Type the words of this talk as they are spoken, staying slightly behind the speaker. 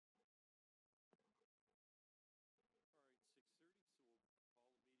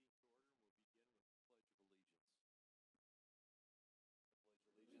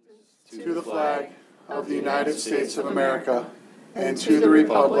to the flag of the United States of America and to the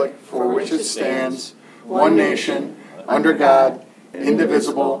republic for which it stands, one nation, under God,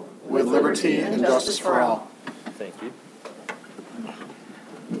 indivisible, with liberty and justice for all. Thank you.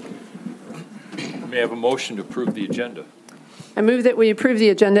 May I have a motion to approve the agenda? I move that we approve the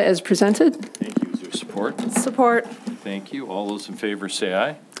agenda as presented. Thank you. Is there support? Support. Thank you. All those in favor say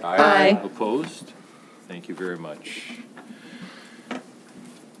aye. Aye. Opposed? Thank you very much.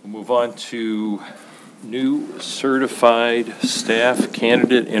 We'll move on to new certified staff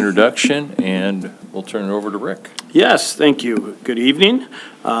candidate introduction, and we'll turn it over to Rick. Yes, thank you. Good evening.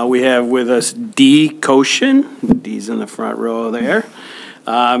 We have with us Dee Koshin. Dee's in the front row there.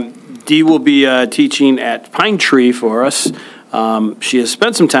 Dee will be teaching at Pine Tree for us. She has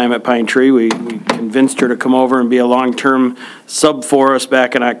spent some time at Pine Tree. We convinced her to come over and be a long-term sub for us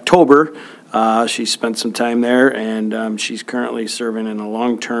back in October. She spent some time there, and she's currently serving in a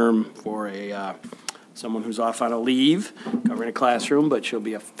long-term for someone who's off on a leave, covering a classroom, but she'll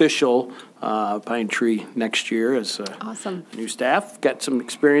be official Pine Tree next year as Awesome. New staff. Got some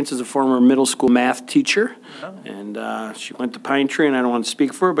experience as a former middle school math teacher, and she went to Pine Tree, and I don't want to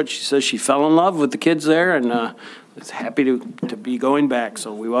speak for her, but she says she fell in love with the kids there, and is happy to be going back.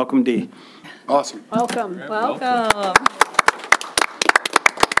 So we welcome Dee. Awesome. Welcome. Right, Welcome.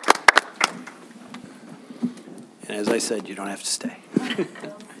 And as I said, you don't have to stay.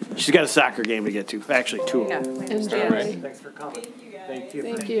 She's got a soccer game to get to. Actually, two of them. Enjoy. All right. Thanks for coming. Thank you,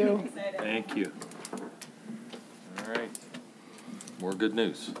 guys. Thank you. Thank you. All right. More good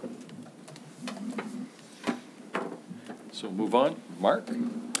news. So move on. Mark,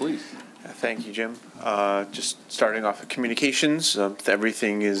 please. Thank you, Jim. Just starting off with communications,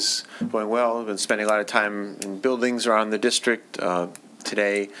 everything is going well. I've been spending a lot of time in buildings around the district.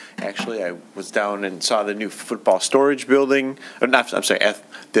 Today, actually, I was down and saw the new football storage building.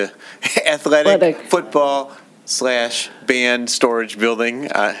 The athletic football / band storage building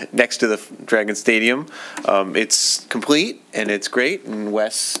next to the Dragon Stadium. It's complete and it's great, and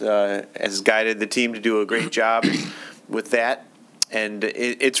Wes has guided the team to do a great job with that. And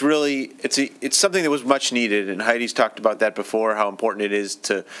it's something that was much needed, and Heidi's talked about that before, how important it is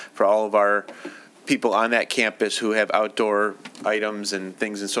for all of our people on that campus who have outdoor items and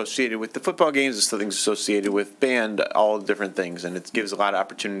things associated with the football games, and things associated with band, all different things, and it gives a lot of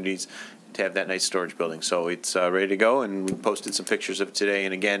opportunities to have that nice storage building. So it's ready to go, and we posted some pictures of it today,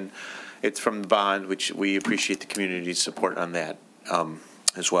 and again, it's from the bond, which we appreciate the community's support on that,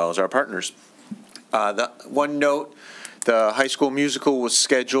 as well as our partners. The one note, the high school musical was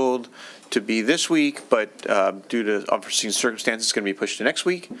scheduled to be this week, but due to unforeseen circumstances, it's going to be pushed to next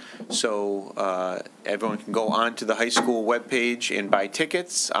week. So everyone can go on to the high school webpage and buy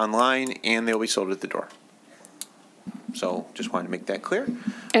tickets online, and they'll be sold at the door. So just wanted to make that clear.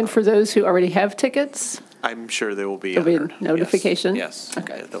 And for those who already have tickets? I'm sure there will be There'll be honored. notification? Yes.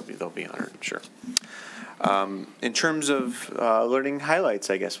 Okay. Yeah, they'll be honored, sure. In terms of learning highlights,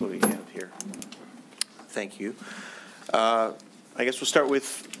 I guess what we have here. Thank you. I guess we'll start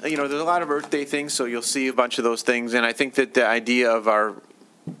with, there's a lot of Earth Day things, so you'll see a bunch of those things. And I think that the idea of our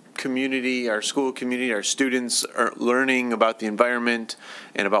community, our school community, our students are learning about the environment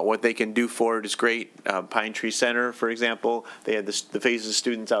and about what they can do for it is great. Pine Tree Center, for example, they had the faces of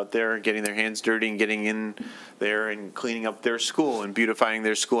students out there getting their hands dirty and getting in there and cleaning up their school and beautifying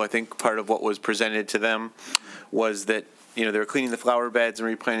their school. I think part of what was presented to them was that they were cleaning the flower beds and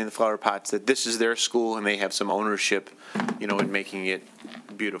replanting the flower pots, that this is their school and they have some ownership, in making it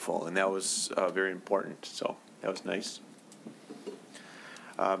beautiful. And that was very important. So that was nice.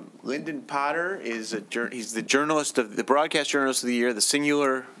 Lyndon Potter is he's the broadcast journalist of the year,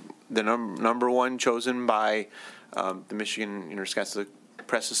 the number one chosen by the Michigan Interscholastic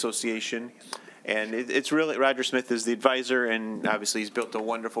Press Association. And it's really, Roger Smith is the advisor, and obviously he's built a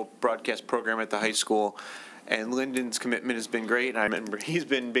wonderful broadcast program at the high school. And Lyndon's commitment has been great. I remember he's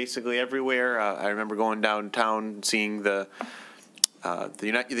been basically everywhere. I remember going downtown, seeing the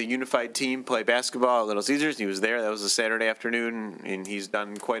unified team play basketball at Little Caesars. He was there. That was a Saturday afternoon, and he's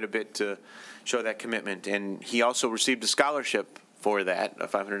done quite a bit to show that commitment. And he also received a scholarship for that, a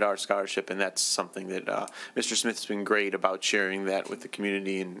 $500 scholarship, and that's something that Mr. Smith's been great about sharing that with the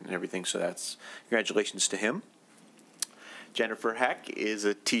community and everything. So that's congratulations to him. Jennifer Heck is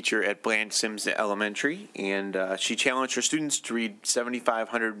a teacher at Blanche Sims Elementary, and she challenged her students to read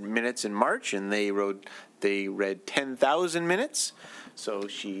 7,500 minutes in March, and they read 10,000 minutes. So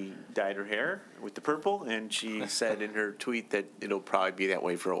she dyed her hair with the purple, and she said in her tweet that it'll probably be that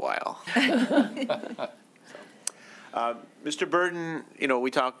way for a while. Mr. Burden,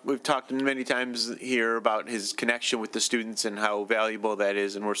 we've talked many times here about his connection with the students and how valuable that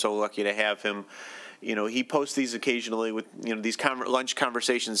is, and we're so lucky to have him. He posts these occasionally with, these lunch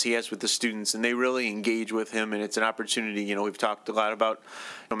conversations he has with the students, and they really engage with him, and it's an opportunity. We've talked a lot about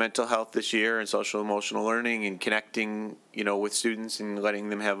mental health this year and social emotional learning and connecting, with students and letting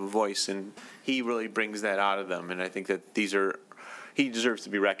them have a voice, and he really brings that out of them, and I think that he deserves to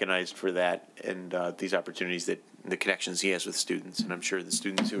be recognized for that and these opportunities, that the connections he has with students, and I'm sure the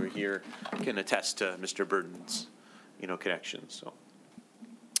students who are here can attest to Mr. Burden's, connections. So.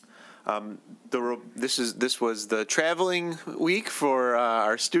 This was the traveling week for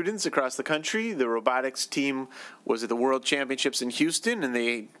our students across the country. The robotics team was at the World Championships in Houston, and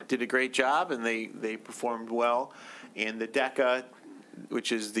they did a great job, and they performed well. And the DECA,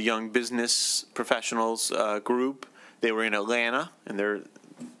 which is the Young Business Professionals group, they were in Atlanta, and they're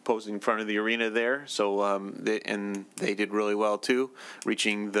posing in front of the arena there. So they did really well too,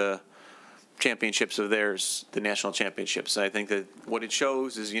 reaching the championships of theirs, the national championships. And I think that what it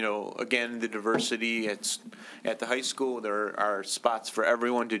shows is, again, the diversity at the high school. There are spots for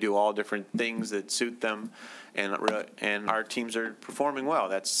everyone to do all different things that suit them, and our teams are performing well.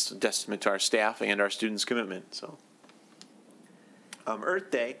 That's a testament to our staff and our students' commitment. So,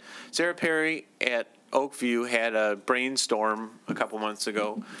 Earth Day, Sarah Perry at Oakview had a brainstorm a couple months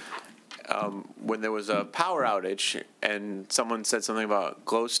ago. When there was a power outage and someone said something about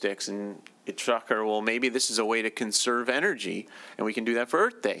glow sticks, and it struck her, well, maybe this is a way to conserve energy, and we can do that for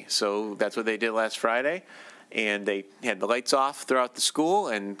Earth Day. So that's what they did last Friday, and they had the lights off throughout the school,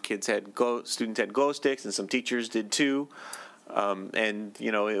 and students had glow sticks, and some teachers did too. And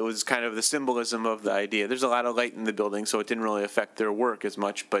it was kind of the symbolism of the idea. There's a lot of light in the building, so it didn't really affect their work as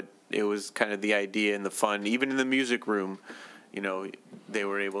much, but it was kind of the idea and the fun. Even in the music room, they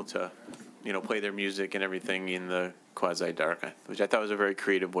were able to, play their music and everything in the quasi-dark, which I thought was a very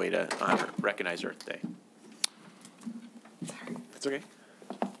creative way to recognize Earth Day. That's okay.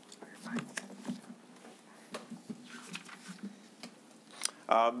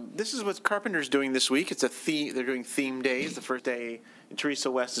 This is what Carpenter's doing this week. It's a theme. They're doing theme days. The first day, and Teresa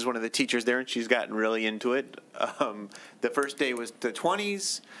West is one of the teachers there, and she's gotten really into it. The first day was the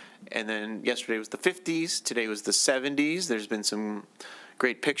 20s, and then yesterday was the 50s. Today was the 70s. There's been some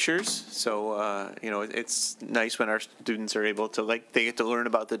great pictures. So, it's nice when our students are able to, they get to learn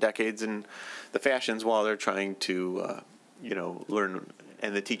about the decades and the fashions while they're trying to, learn.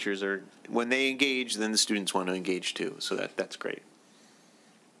 And the teachers when they engage, then the students want to engage too. So that's great.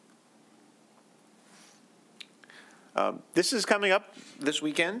 This is coming up this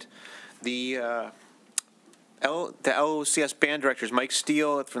weekend. The LOCS band directors, Mike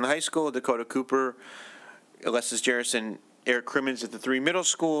Steele from the high school, Dakota Cooper, Alessis Jarrison, Eric Crimmins at the 3 middle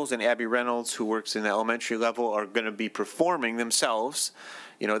schools, and Abby Reynolds, who works in the elementary level, are going to be performing themselves.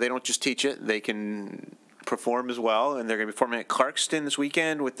 They don't just teach it, they can perform as well, and they're going to be performing at Clarkston this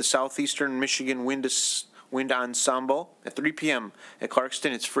weekend with the Southeastern Michigan Wind Ensemble at 3 p.m. at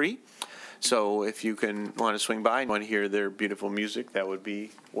Clarkston. It's free. So if you want to swing by and want to hear their beautiful music, that would be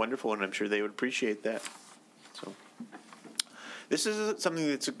wonderful, and I'm sure they would appreciate that. So this is something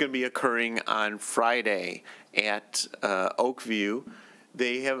that's going to be occurring on Friday at Oakview.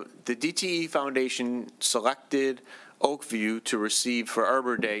 They have the DTE Foundation selected Oakview to receive for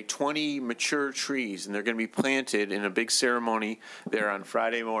Arbor Day 20 mature trees, and they're going to be planted in a big ceremony there on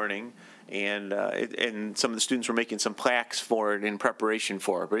Friday morning. And some of the students were making some plaques for it in preparation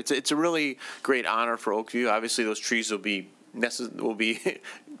for it. But it's a really great honor for Oakview. Obviously, those trees will be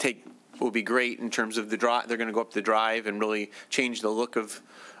great in terms of the drive. They're going to go up the drive and really change the look of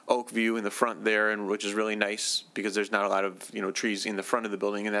Oakview in the front there, and which is really nice because there's not a lot of trees in the front of the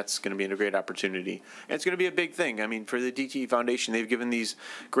building, and that's going to be a great opportunity. And it's going to be a big thing. I mean, for the DTE Foundation, they've given these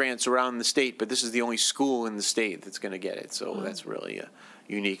grants around the state, but this is the only school in the state that's going to get it. So that's really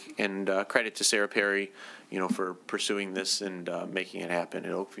unique. And credit to Sarah Perry, for pursuing this and making it happen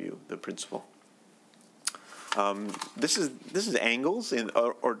at Oakview, the principal. This is Angles in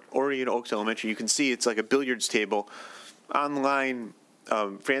Orion Oaks Elementary. You can see it's like a billiards table. Online,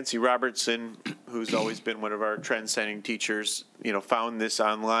 Francie Robertson, who's always been one of our trend-setting teachers, found this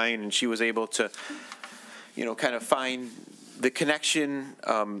online, and she was able to, kind of find the connection,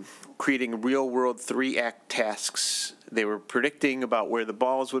 creating real-world 3-act tasks. They were predicting about where the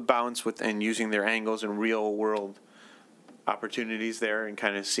balls would bounce and using their angles and real-world opportunities there, and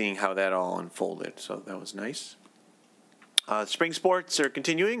kind of seeing how that all unfolded. So that was nice. Spring sports are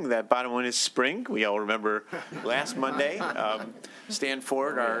continuing. That bottom one is spring. We all remember last Monday, Stan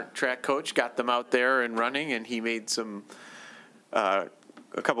Ford, our track coach, got them out there and running, and he made some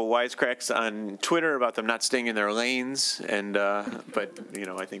a couple wisecracks on Twitter about them not staying in their lanes, and but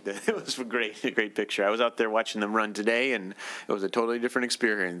I think that it was a great picture. I was out there watching them run today, and it was a totally different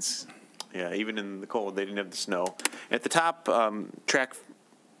experience. Yeah, even in the cold, they didn't have the snow. At the top, track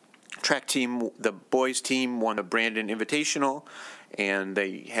team, the boys team won a Brandon Invitational, and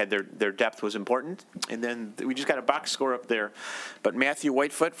they had their depth was important. And then we just got a box score up there, but Matthew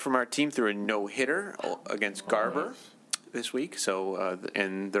Whitefoot from our team threw a no-hitter against Garber this week. So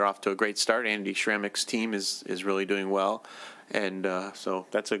and they're off to a great start. Andy Schrammick's team is really doing well, and so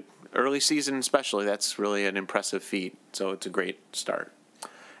that's a early season especially. That's really an impressive feat. So it's a great start.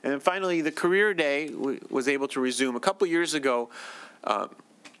 And then finally, the career day was able to resume. A couple years ago,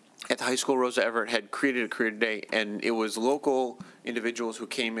 at the high school, Rosa Everett had created a career day, and it was local individuals who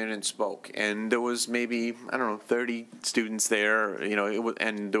came in and spoke. And there was maybe, 30 students there,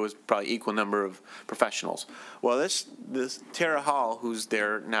 and there was probably equal number of professionals. Well, this Tara Hall, who's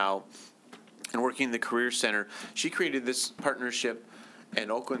there now and working in the Career Center, she created this partnership,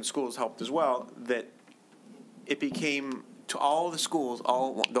 and Oakland Schools helped as well, that it became to all the schools,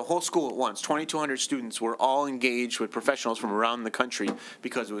 the whole school at once. 2,200 students were all engaged with professionals from around the country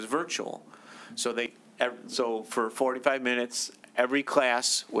because it was virtual. So for 45 minutes, every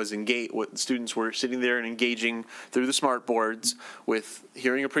class was engaged. Students were sitting there and engaging through the smart boards with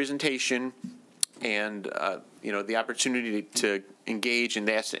hearing a presentation and the opportunity to engage, and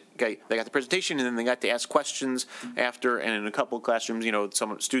they got the presentation, and then they got to ask questions after. And in a couple of classrooms,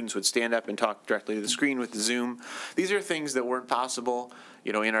 some students would stand up and talk directly to the screen with the Zoom. These are things that weren't possible,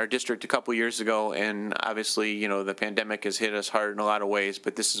 in our district a couple years ago. And obviously, the pandemic has hit us hard in a lot of ways.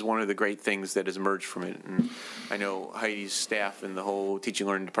 But this is one of the great things that has emerged from it. And I know Heidi's staff and the whole teaching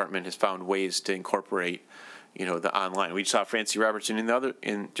learning department has found ways to incorporate the online. We saw Francie Robertson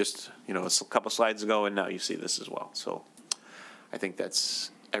in just a couple slides ago, and now you see this as well. So I think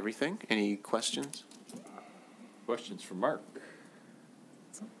that's everything. Any questions? Questions for Mark?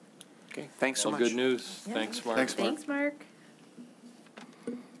 Okay, thanks so All much. good news. Thanks, Mark. Thanks, Mark.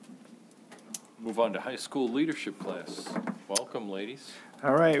 Move on to high school leadership class. Welcome, ladies.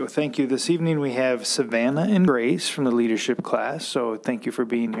 All right, well, thank you. This evening we have Savannah and Grace from the leadership class, so thank you for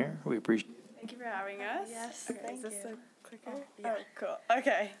being here. We appreciate it. Thank you for having us. Yes, okay, thank is this you. a clicker? Yeah. Oh, cool.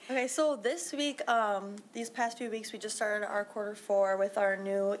 Okay. Okay, so this week, these past few weeks, we just started our Q4 with our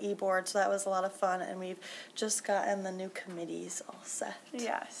new e-board, so that was a lot of fun, and we've just gotten the new committees all set.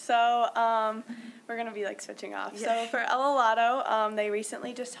 Yeah, so we're going to be switching off. Yeah. So for El Alato, they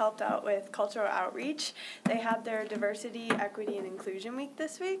recently just helped out with cultural outreach. They had their diversity, equity, and inclusion week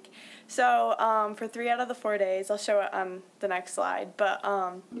this week. So for 3 out of the 4 days, I'll show it on the next slide, but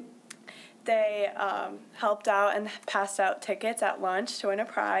they helped out and passed out tickets at lunch to win a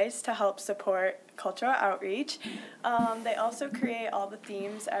prize to help support cultural outreach. They also create all the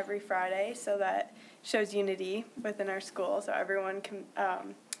themes every Friday, so that shows unity within our school, so everyone can,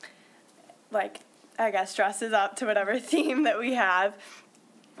 dresses up to whatever theme that we have.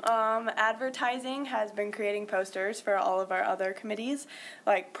 Advertising has been creating posters for all of our other committees.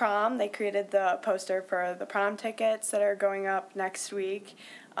 Like prom, they created the poster for the prom tickets that are going up next week.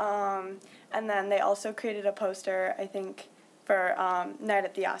 And then they also created a poster, I think, for Night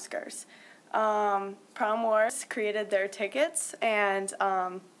at the Oscars. Prom Wars created their tickets, and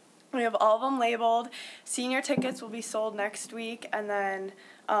we have all of them labeled. Senior tickets will be sold next week, and then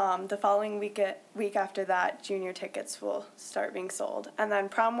the following week after that, junior tickets will start being sold. And then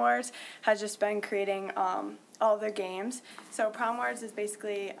Prom Wars has just been creating all of their games. So Prom Wars is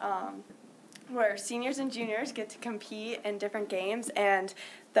basically where seniors and juniors get to compete in different games, and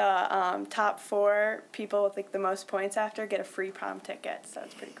the top 4 people with the most points after get a free prom ticket. So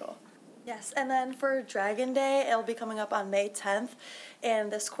it's pretty cool. Yes, and then for Dragon Day, it'll be coming up on May 10th,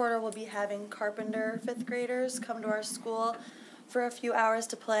 and this quarter we'll be having Carpenter 5th graders come to our school for a few hours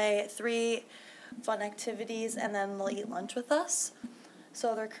to play 3 fun activities, and then they'll eat lunch with us.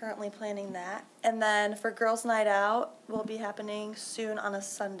 So they're currently planning that. And then for Girls' Night Out, will be happening soon on a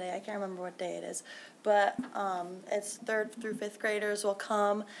Sunday. I can't remember what day it is. But it's 3rd through 5th graders will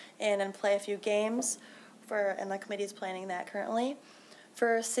come in and play a few games, and the committee's planning that currently.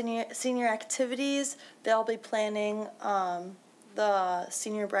 For senior activities, they'll be planning the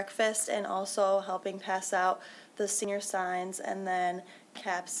senior breakfast and also helping pass out the senior signs and then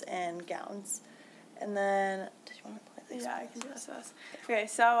caps and gowns. And then, did you want to play these? Yeah, I can do SOS. Okay,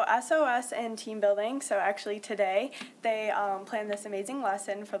 so SOS and team building. So actually today they planned this amazing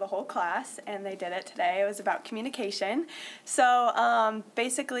lesson for the whole class, and they did it today. It was about communication. So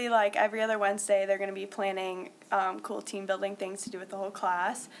basically, like every other Wednesday, they're going to be planning cool team building things to do with the whole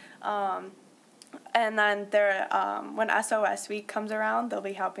class. And then when SOS Week comes around, they'll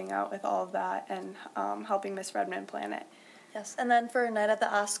be helping out with all of that and helping Miss Redmond plan it. Yes, and then for Night at the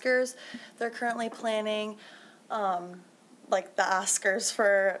Oscars, they're currently planning like the Oscars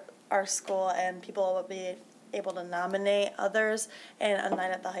for our school, and people will be able to nominate others, and a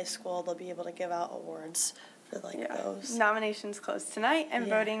night at the high school they'll be able to give out awards for those. Nominations close tonight, and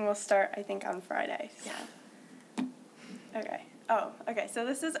Yeah. voting will start, I think, on Friday. So. Yeah. Okay. Oh, okay. So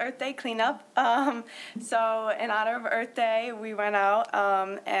this is Earth Day cleanup. So in honor of Earth Day, we went out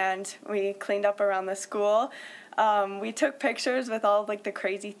and we cleaned up around the school. We took pictures with all like the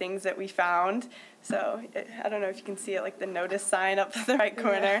crazy things that we found. So I don't know if you can see it, like the notice sign up in the right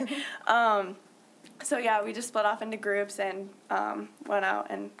corner. Yeah. So yeah, we just split off into groups and went out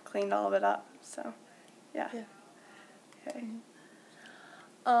and cleaned all of it up. So yeah. Okay.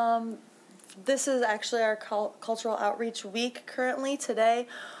 This is actually our cultural outreach week currently. Today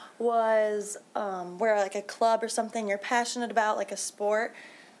was where like a club or something you're passionate about, like a sport.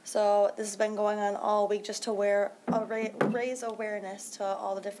 So this has been going on all week just to raise awareness to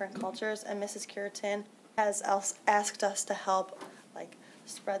all the different cultures, and Mrs. Curitan has asked us to help like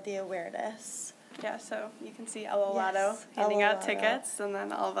spread the awareness. Yeah, so you can see El Olato Yes, handing El out Olato. tickets, and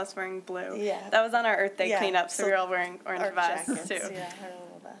then all of us wearing blue. Yeah. That was on our Earth Day Yeah, cleanup, so we were all wearing orange Our vests jackets, too. Yeah, our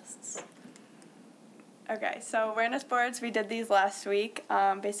little vests. Okay, so awareness boards, we did these last week,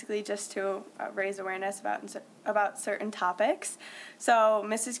 basically just to raise awareness about certain topics. So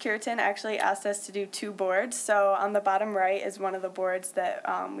Mrs. Curitan actually asked us to do 2 boards. So on the bottom right is one of the boards that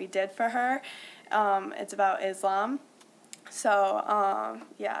we did for her. It's about Islam. So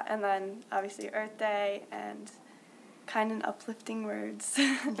yeah, and then obviously Earth Day and kind and uplifting words,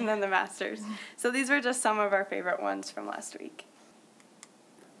 and then the masters. So these were just some of our favorite ones from last week.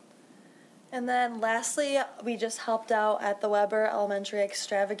 And then lastly, we just helped out at the Weber Elementary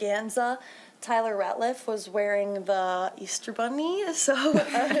Extravaganza. Tyler Ratliff was wearing the Easter Bunny, so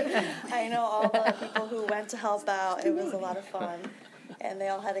I know all the people who went to help out. It was a lot of fun, and they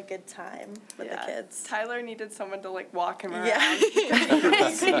all had a good time with the kids. Tyler needed someone to like walk him around. Yeah.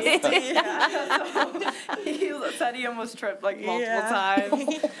 He said he almost tripped like multiple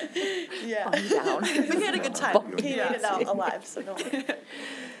times. Yeah. But he had a good time. He made it out alive, so don't worry.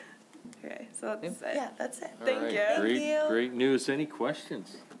 Okay, so that's it. Yeah, that's it. All Thank right, you. Great, great news. Any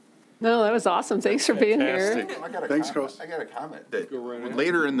questions? No, that was awesome. Thanks for being here. Fantastic. Thanks, Chris. I got a comment that Go right ahead.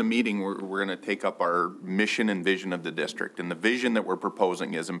 later in the meeting, we're going to take up our mission and vision of the district. And the vision that we're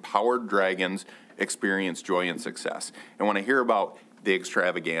proposing is empowered dragons experience joy and success. And when I hear about the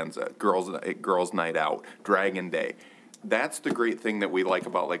extravaganza, girls' night out, Dragon Day, that's the great thing that we like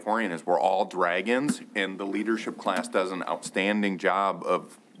about Lake Orion is we're all dragons, and the leadership class does an outstanding job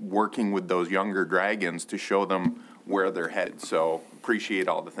of working with those younger dragons to show them where they're headed. So appreciate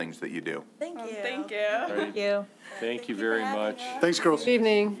all the things that you do. Thank you. Thank you. Thank you. Thank you very much. Thanks, girls. Good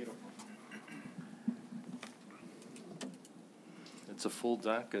evening. It's a full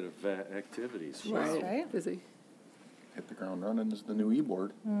docket of activities. Right. Busy. Hit the ground running is the new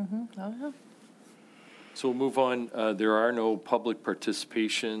e-board. So we'll move on. There are no public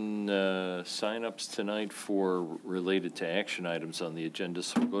participation signups tonight for related to action items on the agenda,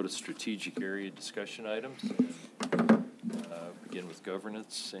 so we'll go to strategic area discussion items. Begin with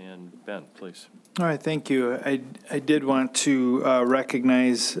governance, and Ben, please. All right, thank you. I did want to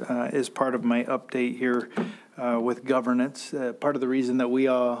recognize as part of my update here with governance, part of the reason that we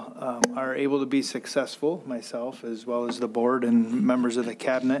all are able to be successful, myself as well as the board and members of the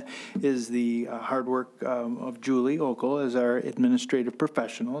cabinet, is the hard work of Julie Okel as our administrative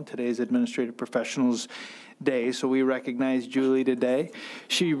professional. Today's Administrative Professionals Day, so we recognize Julie today.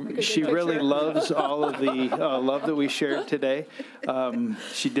 She really loves all of the love that we shared today.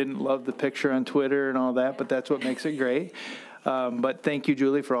 She didn't love the picture on Twitter and all that, but that's what makes it great. But thank you,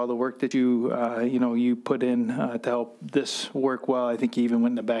 Julie, for all the work that you put in to help this work well. I think you even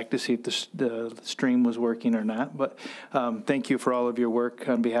went in the back to see if the stream was working or not. But thank you for all of your work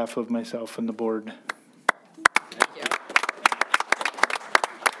on behalf of myself and the board.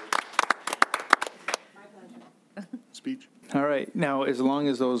 Speech. All right. Now, as long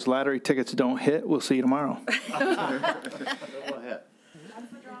as those lottery tickets don't hit, we'll see you tomorrow.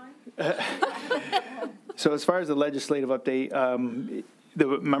 So as far as the legislative update, the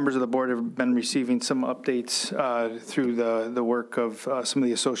members of the board have been receiving some updates through the work of some of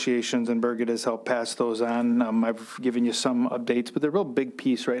the associations, and Birgit has helped pass those on. I've given you some updates, but the real big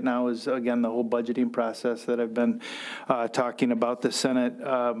piece right now is, again, the whole budgeting process that I've been talking about. The Senate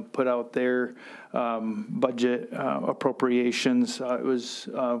put out their budget appropriations. It was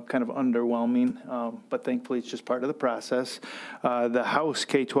kind of underwhelming, but thankfully it's just part of the process. The House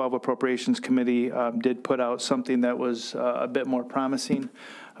K-12 Appropriations Committee did put out something that was a bit more promising,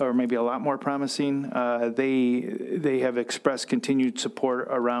 or maybe a lot more promising. They have expressed continued support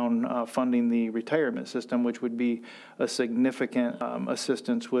around funding the retirement system, which would be a significant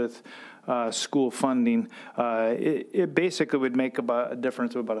assistance with school funding. It basically would make about a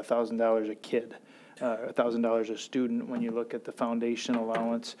difference of about $1,000 a kid. $1,000 a student when you look at the foundation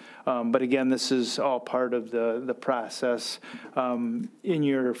allowance. But again, this is all part of the process. In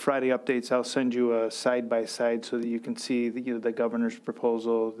your Friday updates, I'll send you a side-by-side so that you can see the governor's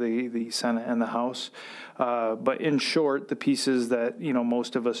proposal, the Senate and the House. But in short, the pieces that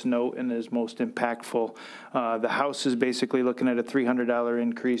most of us note and is most impactful, the House is basically looking at a $300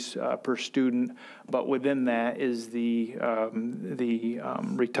 increase per student, but within that is the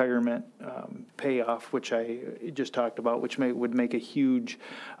retirement payoff, which I just talked about, which would make a huge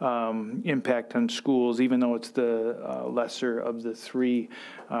impact on schools, even though it's the lesser of the three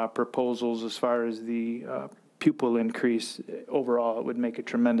proposals as far as the pupil increase. Overall, it would make a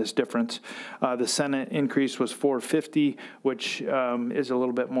tremendous difference. The Senate increase was $450, which is a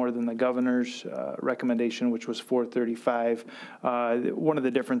little bit more than the governor's recommendation, which was $435. One of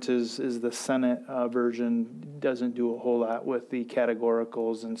the differences is the Senate version doesn't do a whole lot with the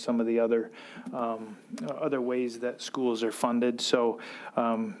categoricals and some of the other ways that schools are funded. So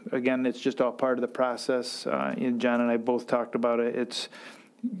again, it's just all part of the process. John and I both talked about it.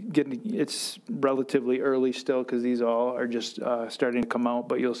 It's relatively early still because these all are just starting to come out,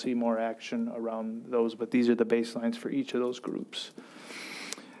 but you'll see more action around those. But these are the baselines for each of those groups.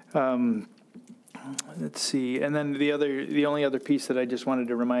 Let's see. And then the only other piece that I just wanted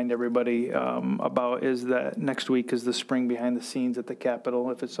to remind everybody about is that next week is the Spring Behind the Scenes at the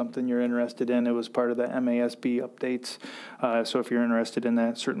Capitol. If it's something you're interested in, it was part of the MASB updates. So if you're interested in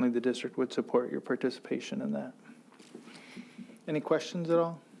that, certainly the district would support your participation in that. Any questions at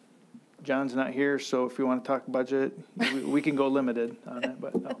all? John's not here, so if you want to talk budget, we can go limited on it,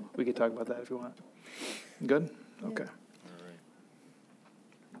 but no, we can talk about that if you want. Good? Okay.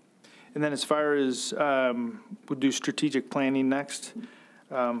 And then as far as we'll do strategic planning next.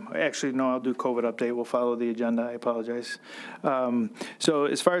 Actually, no, I'll do COVID update. We'll follow the agenda. I apologize. So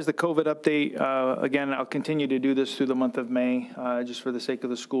as far as the COVID update, again, I'll continue to do this through the month of May, just for the sake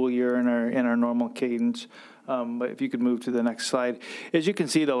of the school year and our normal cadence. But if you could move to the next slide. As you can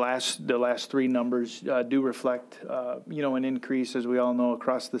see, the last three numbers do reflect, an increase, as we all know,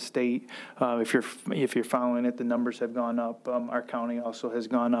 across the state. If you're following it, the numbers have gone up. Our county also has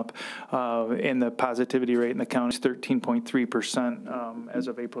gone up, and the positivity rate in the county is 13.3% as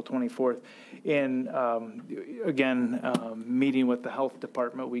of April 24th. And again, meeting with the health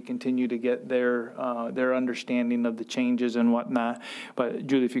department, we continue to get their understanding of the changes and whatnot. But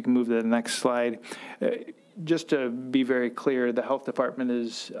Julie, if you can move to the next slide. Just to be very clear, the health department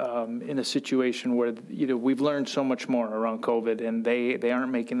is in a situation where we've learned so much more around COVID, and they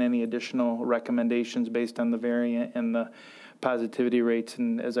aren't making any additional recommendations based on the variant and the positivity rates.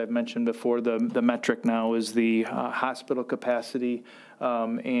 And as I've mentioned before, the metric now is the hospital capacity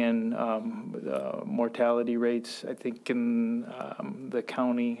and mortality rates. I think in the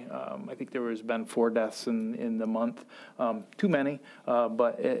county, I think there has been 4 deaths in the month. Too many,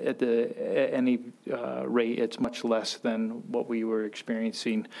 but at any rate, it's much less than what we were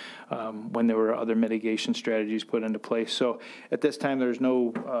experiencing when there were other mitigation strategies put into place. So at this time, there's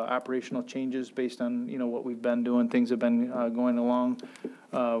no operational changes based on what we've been doing. Things have been going along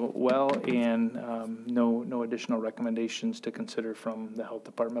well, and no additional recommendations to consider from the health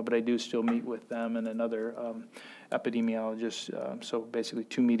department, but I do still meet with them and another epidemiologist. So basically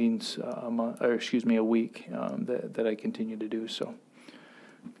 2 meetings a week that I continue to do. So,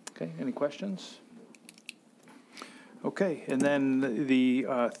 okay, any questions? Okay, and then the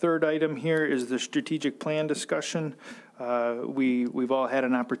third item here is the strategic plan discussion. We've all had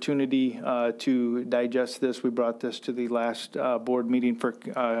an opportunity to digest this. We brought this to the last board meeting for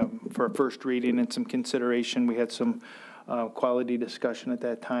a first reading and some consideration. We had some quality discussion at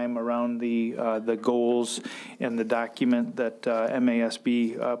that time around the goals and the document that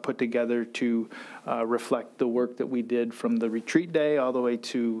MASB put together to reflect the work that we did from the retreat day all the way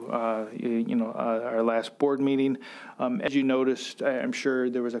to our last board meeting. As you noticed, I'm sure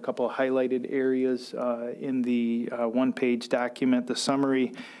there was a couple of highlighted areas in the one-page document, the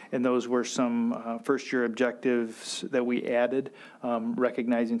summary, and those were some first-year objectives that we added,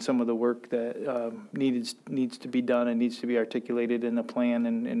 recognizing some of the work that needs to be done and needs to be articulated in the plan.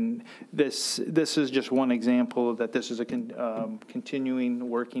 And this is just one example that this is a continuing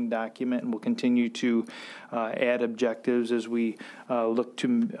working document, and we'll continue to add objectives as we look to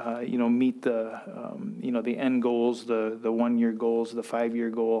meet the end goals, the 1-year goals, the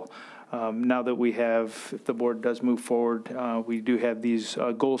 5-year goal. Now that we have, if the board does move forward, we do have these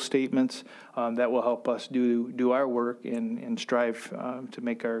goal statements that will help us do our work and strive to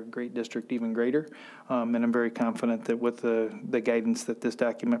make our great district even greater. And I'm very confident that with the guidance that this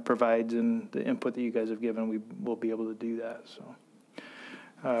document provides and the input that you guys have given, we will be able to do that.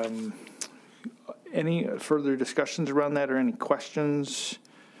 So, any further discussions around that or any questions?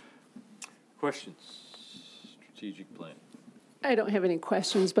 Questions? Strategic plan. I don't have any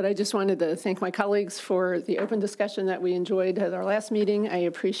questions, but I just wanted to thank my colleagues for the open discussion that we enjoyed at our last meeting. I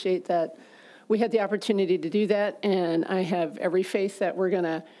appreciate that we had the opportunity to do that, and I have every faith that we're going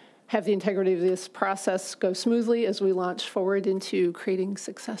to have the integrity of this process go smoothly as we launch forward into creating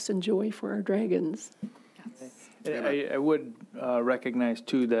success and joy for our dragons. I would recognize,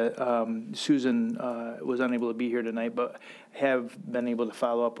 too, that Susan was unable to be here tonight, but have been able to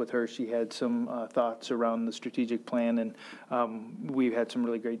follow up with her. She had some thoughts around the strategic plan, and we've had some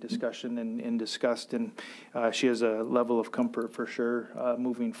really great discussion and discussed, and she has a level of comfort for sure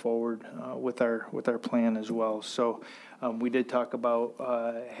moving forward with our plan as well. So we did talk about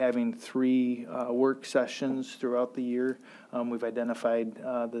having 3 work sessions throughout the year. We've identified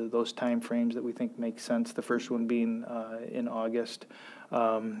those time frames that we think make sense, the first one being in August.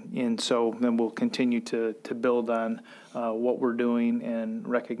 And so then we'll continue to build on what we're doing and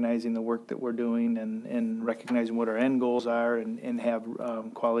recognizing the work that we're doing and recognizing what our end goals are and have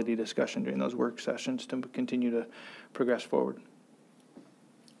quality discussion during those work sessions to continue to progress forward.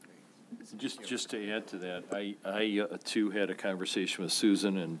 Just to add to that, I too had a conversation with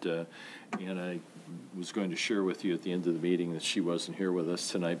Susan, and I was going to share with you at the end of the meeting that she wasn't here with us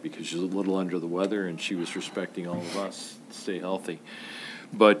tonight because she's a little under the weather, and she was respecting all of us to stay healthy.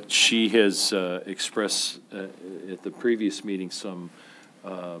 But she has expressed at the previous meeting some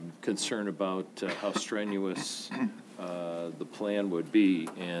concern about how strenuous the plan would be,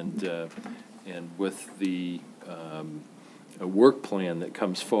 and with the a work plan that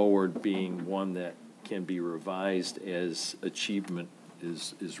comes forward being one that can be revised as achievement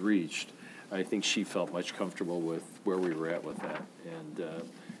is reached. I think she felt much comfortable with where we were at with that,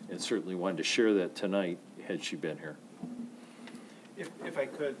 and certainly wanted to share that tonight had she been here. If I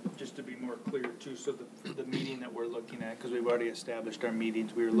could, just to be more clear too, so the meeting that we're looking at, because we've already established our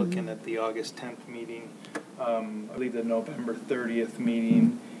meetings, we were looking at the August 10th meeting, I believe the November 30th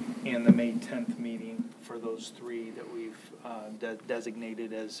meeting, and the May 10th meeting for those 3 that we've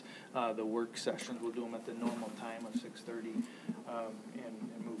designated as the work sessions. We'll do them at the normal time of 6:30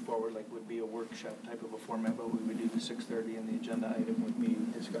 and move forward like would be a workshop type of a format, but we would do the 6:30 and the agenda item would be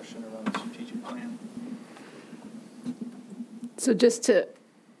discussion around the strategic plan. So just to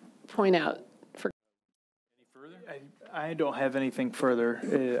point out, Any further? I don't have anything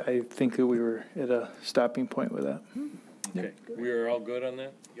further. I think that we were at a stopping point with that. Okay, we are all good on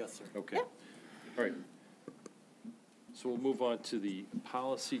that? Yes, sir. Okay. Yeah. All right. So we'll move on to the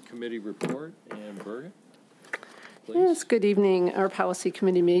Policy Committee report. And Birgit, please. Yes, good evening. Our Policy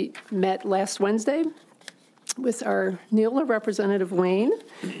Committee met last Wednesday with our NEOLA representative, Wayne.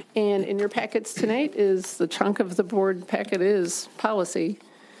 And in your packets tonight is the chunk of the board packet is policy.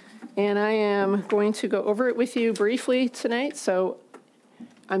 And I am going to go over it with you briefly tonight. So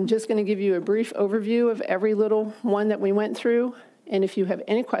I'm just going to give you a brief overview of every little one that we went through. And if you have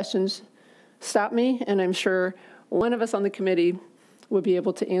any questions, stop me, and I'm sure one of us on the committee will be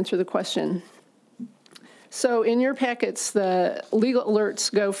able to answer the question. So in your packets, the legal alerts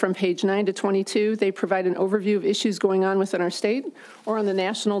go from page 9 to 22. They provide an overview of issues going on within our state or on the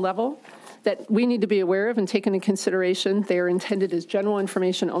national level that we need to be aware of and take into consideration. They are intended as general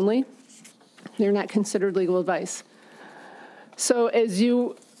information only. They're not considered legal advice. So as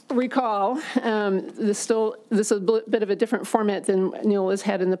you recall, this is a bit of a different format than Neil has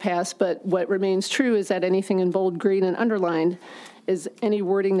had in the past, but what remains true is that anything in bold, green, and underlined is any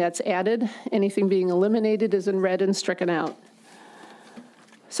wording that's added. Anything being eliminated is in red and stricken out.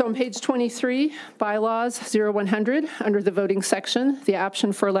 So on page 23, bylaws 0100, under the voting section, the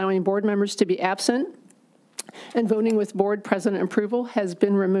option for allowing board members to be absent and voting with board president approval has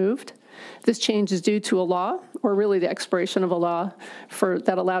been removed. This change is due to a law, or really the expiration of a law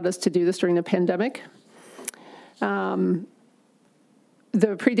that allowed us to do this during the pandemic. The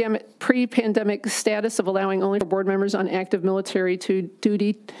pre-pandemic status of allowing only board members on active military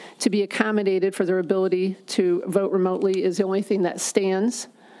duty to be accommodated for their ability to vote remotely is the only thing that stands.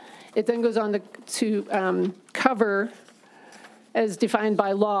 It then goes on to cover, as defined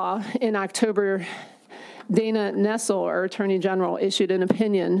by law, in October, Dana Nessel, our Attorney General, issued an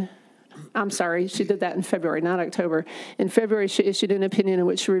opinion. I'm sorry, she did that in February, not October. In February, she issued an opinion in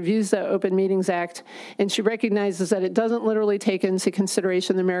which she reviews the Open Meetings Act, and she recognizes that it doesn't literally take into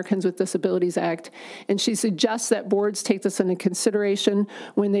consideration the Americans with Disabilities Act, and she suggests that boards take this into consideration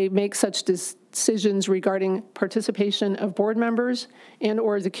when they make such decisions regarding participation of board members and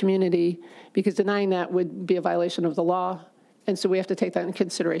or the community, because denying that would be a violation of the law, and so we have to take that into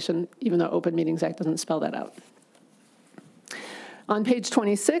consideration, even though Open Meetings Act doesn't spell that out. On page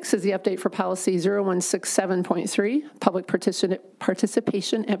 26 is the update for policy 0167.3, public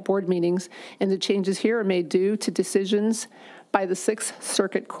participation at board meetings, and the changes here are made due to decisions by the Sixth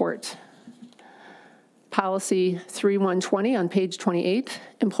Circuit Court. Policy 3120 on page 28,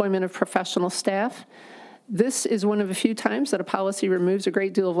 employment of professional staff. This is one of a few times that a policy removes a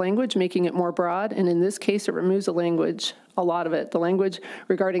great deal of language, making it more broad, and in this case it removes a lot of it, the language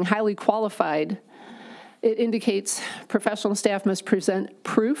regarding highly qualified. It indicates professional staff must present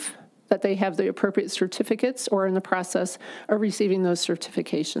proof that they have the appropriate certificates or in the process of receiving those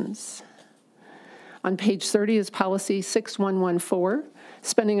certifications. On page 30 is policy 6114,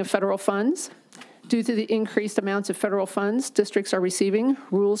 spending of federal funds. Due to the increased amounts of federal funds districts are receiving,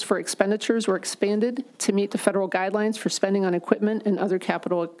 rules for expenditures were expanded to meet the federal guidelines for spending on equipment and other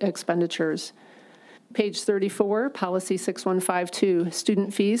capital expenditures. Page 34, policy 6152,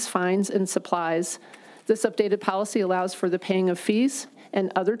 student fees, fines, and supplies. This updated policy allows for the paying of fees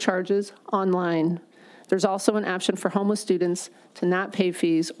and other charges online. There's also an option for homeless students to not pay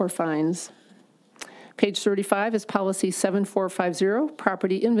fees or fines. Page 35 is policy 7450,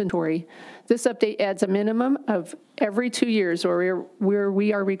 property inventory. This update adds a minimum of every 2 years where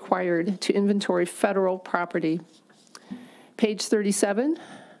we are required to inventory federal property. Page 37,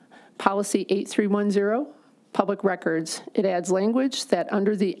 policy 8310, public records. It adds language that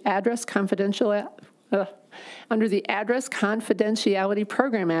under the Address Confidentiality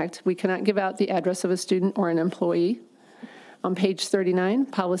Program Act, we cannot give out the address of a student or an employee. On page 39,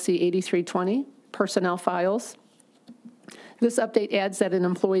 policy 8320, personnel files. This update adds that an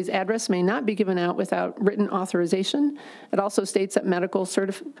employee's address may not be given out without written authorization. It also states that medical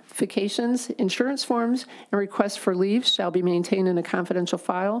certifications, insurance forms, and requests for leave shall be maintained in a confidential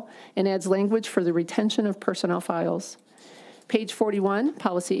file, and adds language for the retention of personnel files. Page 41,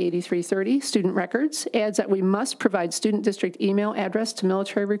 policy 8330, student records, adds that we must provide student district email address to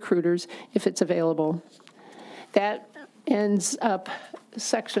military recruiters if it's available. That ends up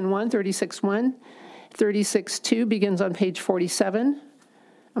section 1, 36.1. 36.2 begins on page 47.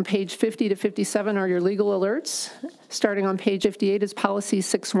 On page 50 to 57 are your legal alerts. Starting on page 58 is policy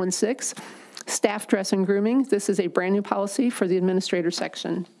 616, staff dress and grooming. This is a brand new policy for the administrator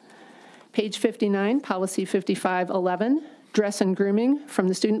section. Page 59, policy 5511, dress and grooming from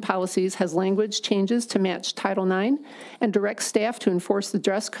the student policies has language changes to match Title IX and directs staff to enforce the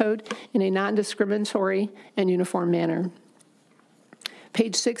dress code in a non-discriminatory and uniform manner.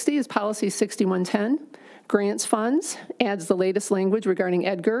 Page 60 is policy 6110, grants funds, adds the latest language regarding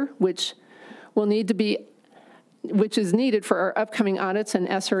EDGAR, which is needed for our upcoming audits and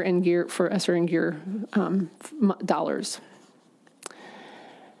ESSER and GEAR for ESSER and GEAR dollars.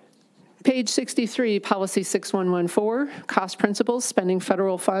 Page 63, policy 6114, cost principles, spending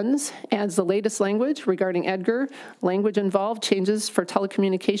federal funds, adds the latest language regarding EDGAR. Language involved changes for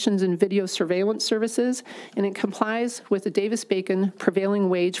telecommunications and video surveillance services, and it complies with the Davis-Bacon prevailing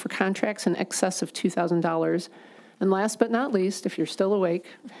wage for contracts in excess of $2,000. And last but not least, if you're still awake,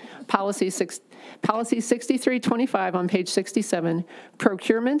 policy 6325 on page 67,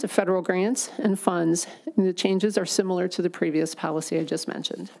 procurement of federal grants and funds. And the changes are similar to the previous policy I just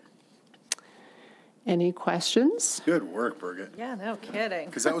mentioned. Any questions? Good work, Birgit. Yeah, no kidding.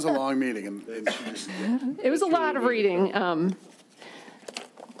 Because that was a long meeting, and she just... It was a lot of reading.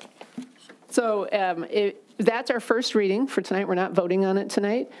 That's our first reading for tonight. We're not voting on it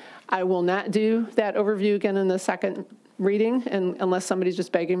tonight. I will not do that overview again in the second reading, unless somebody's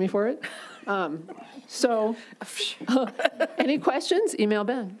just begging me for it. Any questions? Email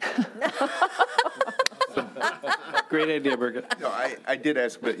Ben. Great idea, Birgit. No, I did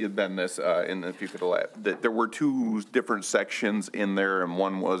ask Ben this, and if you could elaborate, that there were two different sections in there, and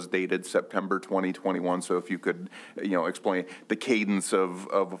one was dated September 2021. So if you could, explain the cadence of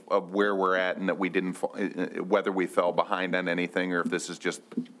where we're at, and that we didn't, whether we fell behind on anything, or if this is just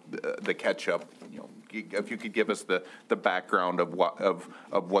the catch up. If you could give us the background of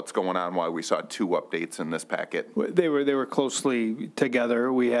what's going on, why we saw two updates in this packet. They were closely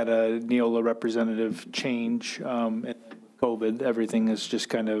together. We had a Neola representative change. And COVID, everything has just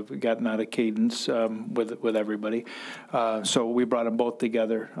kind of gotten out of cadence with everybody. So we brought them both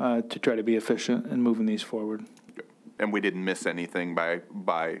together to try to be efficient in moving these forward. And we didn't miss anything by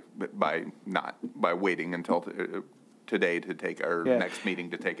waiting until today to take our next meeting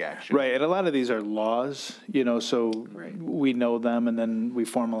to take action. Right, and a lot of these are laws, so we know them and then we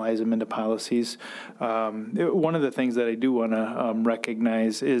formalize them into policies. One of the things that I do want to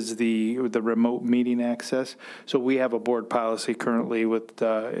recognize is the remote meeting access. So we have a board policy currently with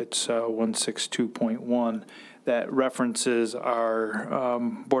it's 162.1 that references our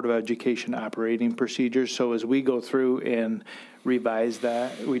Board of Education operating procedures. So as we go through and revise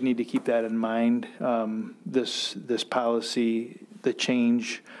that, we need to keep that in mind. This policy, the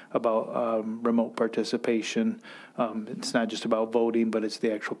change about remote participation, it's not just about voting, but it's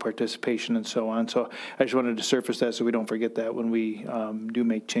the actual participation and so on. So I just wanted to surface that so we don't forget that when we do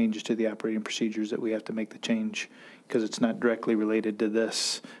make changes to the operating procedures, that we have to make the change, because it's not directly related to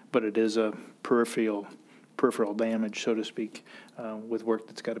this, but it is a peripheral damage, so to speak, with work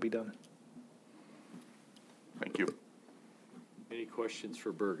that's got to be done. Thank you. Any questions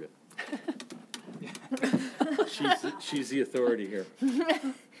for Birgit? She's the authority here.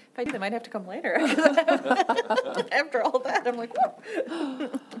 I think they might have to come later. After all that, I'm like, whoa.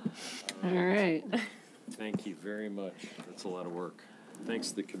 All right. Thank you very much. That's a lot of work.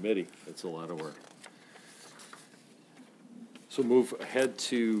 Thanks to the committee. That's a lot of work. So move ahead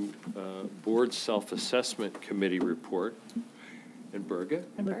to Board Self-Assessment Committee report. And Birgit?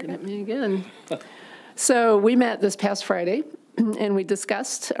 Looking at me again. So we met this past Friday, and we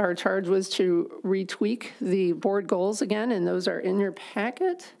discussed, our charge was to retweak the board goals again, and those are in your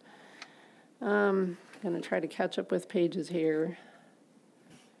packet. I'm going to try to catch up with pages here.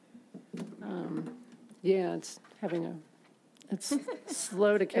 Yeah, it's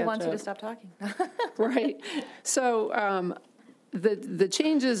slow to catch up. It wants you to stop talking. Right. So the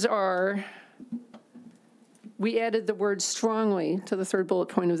changes are, we added the word strongly to the third bullet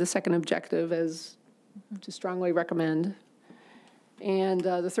point of the second objective as to strongly recommend. And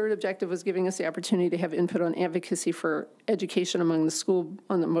the third objective was giving us the opportunity to have input on advocacy for education among the school,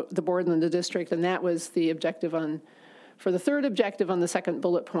 on the board and the district. And that was the objective for the third objective on the second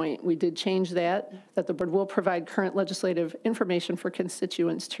bullet point. We did change that the board will provide current legislative information for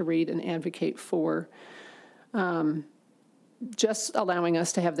constituents to read and advocate for. Just allowing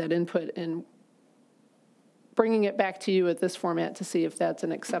us to have that input and bringing it back to you at this format to see if that's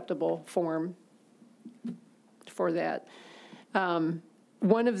an acceptable form for that.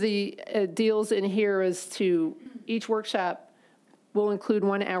 One of the deals in here is to each workshop will include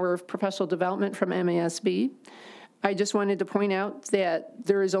 1 hour of professional development from MASB. I just wanted to point out that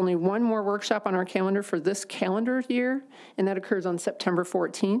there is only one more workshop on our calendar for this calendar year, and that occurs on September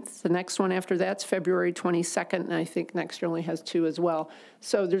 14th. The next one after that's February 22nd, and I think next year only has 2 as well.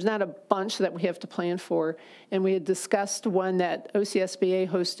 So there's not a bunch that we have to plan for. And we had discussed one that OCSBA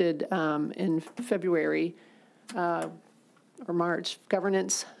hosted in February or March,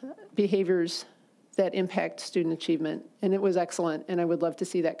 governance behaviors that impact student achievement. And it was excellent, and I would love to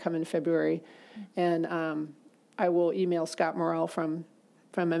see that come in February. And I will email Scott Morrell from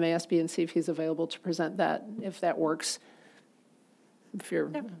MASB and see if he's available to present that, if that works. If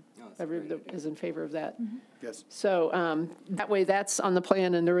everybody is in favor of that. Mm-hmm. Yes. So that way that's on the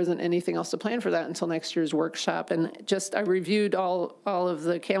plan, and there isn't anything else to plan for that until next year's workshop. And just I reviewed all of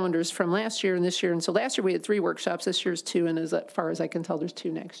the calendars from last year and this year. And so last year we had 3 workshops, this year's 2, and as far as I can tell, there's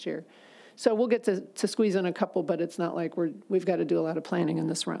 2 next year. So we'll get to squeeze in a couple, but it's not like we've got to do a lot of planning in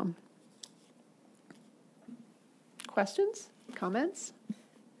this realm. Questions, comments?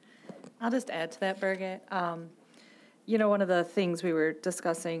 I'll just add to that, Birgit. One of the things we were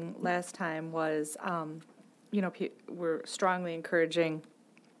discussing last time was, we're strongly encouraging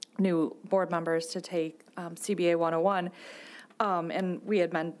new board members to take CBA 101. And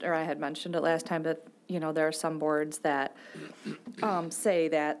I had mentioned it last time that, there are some boards that say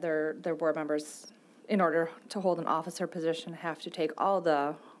that their board members, in order to hold an officer position, have to take all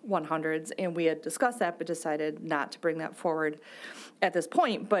the 100s, and we had discussed that but decided not to bring that forward at this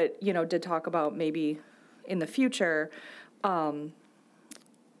point, but did talk about maybe in the future,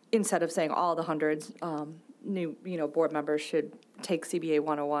 instead of saying all the 100s, new, board members should take CBA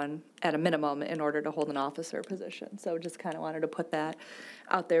 101 at a minimum in order to hold an officer position. So just kind of wanted to put that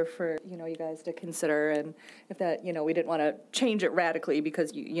out there for, you guys to consider. And if that, we didn't want to change it radically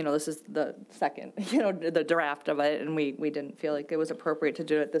because, this is the second, the draft of it, and we didn't feel like it was appropriate to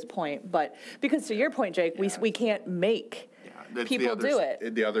do it at this point. But because to your point, Jake, we can't make people do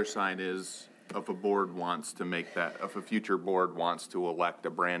it. The other side is, if a board wants to make that, if a future board wants to elect a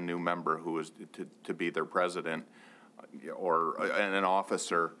brand-new member who is to be their president or an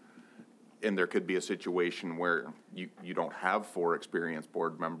officer, and there could be a situation where you don't have 4 experienced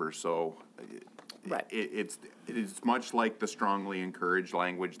board members, so Right. it's much like the strongly encouraged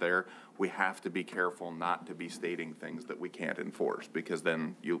language there. We have to be careful not to be stating things that we can't enforce, because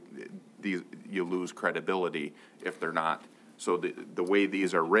then you lose credibility if they're not. So the way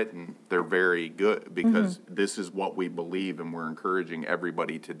these are written, they're very good, because this is what we believe, and we're encouraging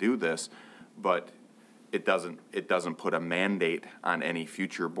everybody to do this, but it doesn't put a mandate on any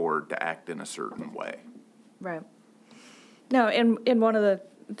future board to act in a certain way. Right. No, and one of the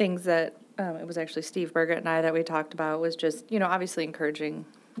things that, it was actually Steve Burgett and I that we talked about was just, obviously encouraging,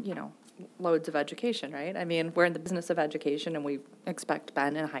 loads of education, right? I mean, we're in the business of education, and we expect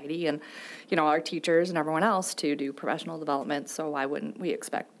Ben and Heidi and, our teachers and everyone else to do professional development, so why wouldn't we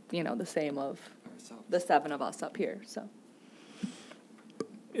expect, the same of the 7 of us up here, so.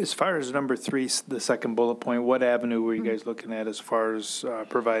 As far as number 3, the second bullet point, what avenue were you guys looking at as far as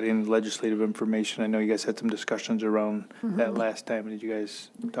providing legislative information? I know you guys had some discussions around that last time. Did you guys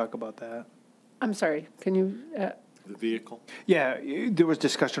talk about that? I'm sorry, can you, The vehicle? Yeah, there was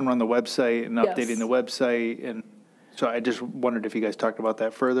discussion around the website and updating Yes. the website, and so I just wondered if you guys talked about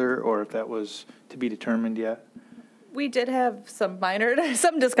that further, or if that was to be determined yet. We did have some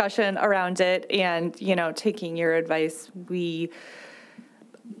discussion around it, and, taking your advice, we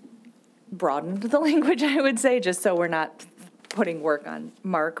broadened the language, I would say, just so we're not putting work on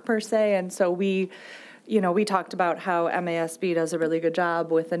Mark per se. And so we talked about how MASB does a really good job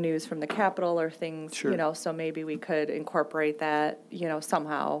with the news from the Capitol or things, Sure. so maybe we could incorporate that,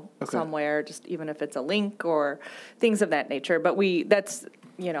 somehow, Okay. somewhere, just even if it's a link or things of that nature. But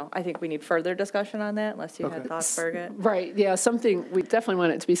I think we need further discussion on that, unless you had Okay. thoughts, Birgit. right, yeah, we definitely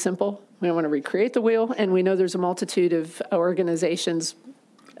want it to be simple. We don't want to recreate the wheel, and we know there's a multitude of organizations,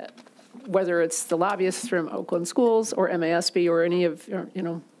 whether it's the lobbyists from Oakland Schools or MASB or any of,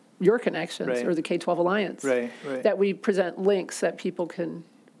 your connections, Right. or the K-12 Alliance. Right. That we present links that people can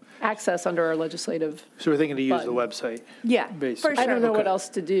access under our legislative. So we're thinking to use the Button. website. Yeah, Basically. for I don't know sure. what else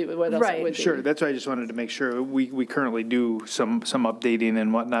to do, what else it Right. would be. Sure, that's why I just wanted to make sure. We currently do some updating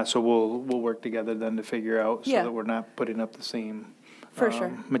and whatnot, so we'll work together then to figure out so Yeah. that we're not putting up the same For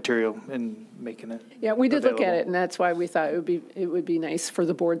sure. material and making it Yeah, we did look at available. it, and that's why we thought it would be nice for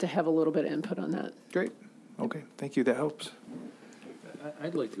the board to have a little bit of input on that. Great. Okay, thank you, that helps.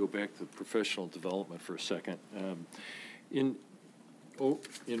 I'd like to go back to professional development for a second. In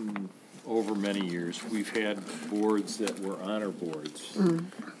over many years, we've had boards that were honor boards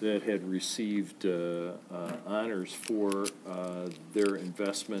that had received honors for their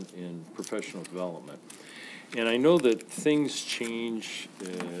investment in professional development. And I know that things change,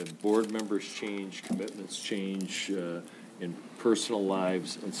 board members change, commitments change in personal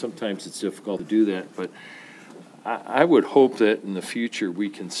lives, and sometimes it's difficult to do that, but I would hope that in the future we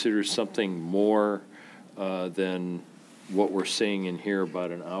consider something more than what we're saying in here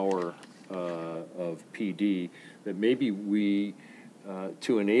about an hour of PD, that maybe we,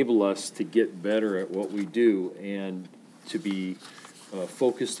 to enable us to get better at what we do and to be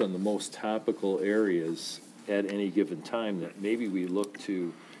focused on the most topical areas at any given time, that maybe we look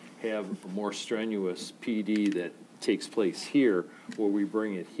to have a more strenuous PD that takes place here, where we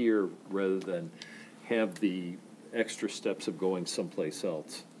bring it here rather than have the extra steps of going someplace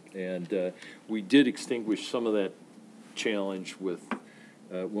else. And we did extinguish some of that challenge with,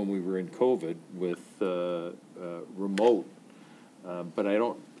 when we were in COVID, with remote. But I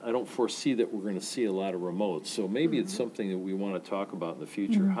don't foresee that we're going to see a lot of remotes. So maybe it's something that we want to talk about in the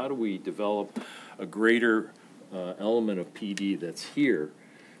future. How do we develop a greater element of PD that's here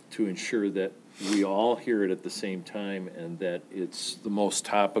to ensure that we all hear it at the same time and that it's the most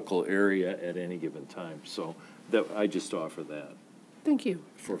topical area at any given time? So that I just offer that Thank you.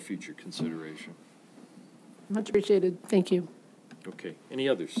 for future consideration. Much appreciated. Thank you. Okay, any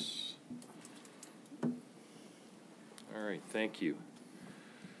others? All right, thank you.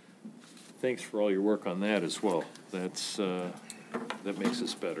 Thanks for all your work on that as well. That's, that makes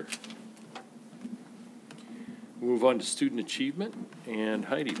us better. Move on to student achievement, and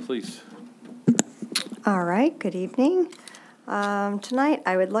Heidi, please. All right, good evening. Tonight,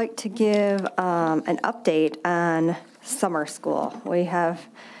 I would like to give an update on summer school. We have,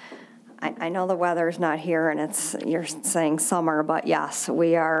 I know the weather's not here and you're saying summer, but yes,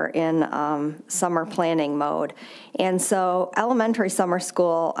 we are in summer planning mode. And so elementary summer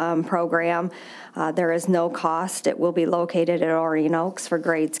school program, there is no cost. It will be located at Orion Oaks for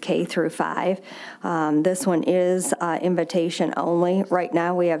grades K through 5. This one is invitation only. Right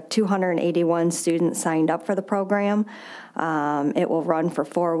now, we have 281 students signed up for the program. It will run for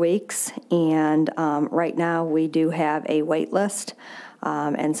 4 weeks, and right now we do have a wait list,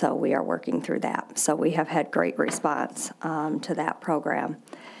 and so we are working through that. So we have had great response to that program.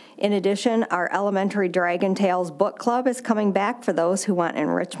 In addition, our Elementary Dragon Tales Book Club is coming back for those who want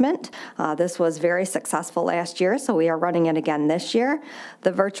enrichment. This was very successful last year, so we are running it again this year.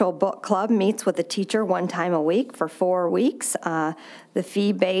 The virtual book club meets with a teacher 1 time a week for 4 weeks. The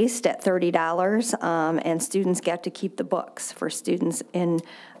fee based at $30, and students get to keep the books for students in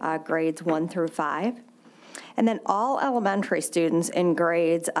grades 1 through 5. And then all elementary students in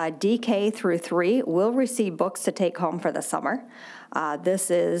grades DK through 3 will receive books to take home for the summer. This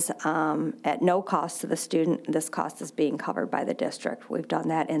is at no cost to the student. This cost is being covered by the district. We've done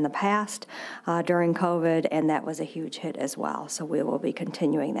that in the past during COVID, and that was a huge hit as well. So we will be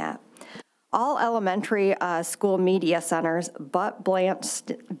continuing that. All elementary school media centers but Blanche,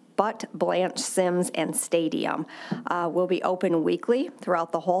 Sims, and Stadium will be open weekly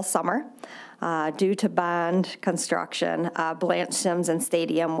throughout the whole summer. Due to bond construction, Blanche, Sims, and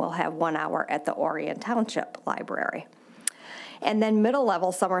Stadium will have 1 hour at the Orion Township Library. And then middle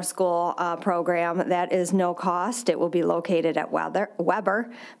level summer school program, that is no cost. It will be located at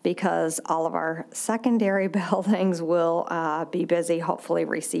Weber because all of our secondary buildings will be busy, hopefully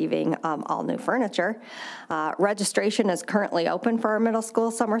receiving all new furniture. Registration is currently open for our middle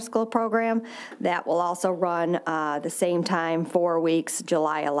school summer school program. That will also run the same time, 4 weeks,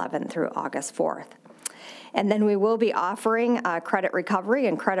 July 11th through August 4th. And then we will be offering credit recovery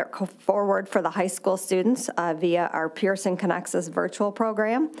and credit forward for the high school students via our Pearson Connexus virtual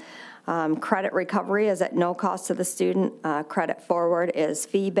program. Credit recovery is at no cost to the student. Credit forward is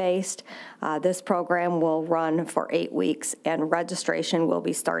fee-based. This program will run for 8 weeks, and registration will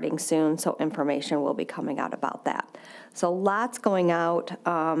be starting soon, so information will be coming out about that. So lots going out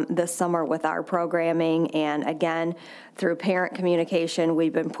this summer with our programming, and again, through parent communication,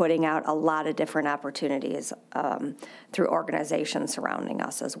 we've been putting out a lot of different opportunities through organizations surrounding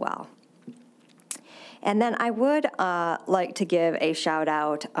us as well. And then I would like to give a shout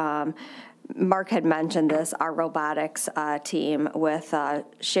out. Mark had mentioned this, our robotics team with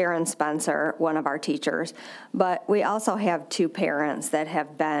Sharon Spencer, one of our teachers, but we also have 2 parents that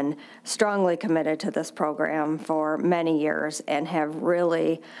have been strongly committed to this program for many years and have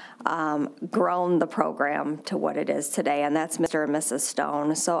really grown the program to what it is today, and that's Mr. and Mrs.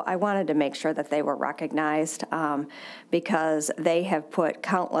 Stone. So I wanted to make sure that they were recognized because they have put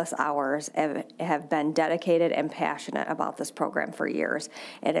countless hours, have been dedicated and passionate about this program for years,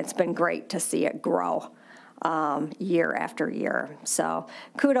 and it's been great to see it grow year after year. So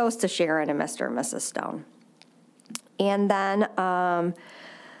kudos to Sharon and Mr. and Mrs. Stone. And then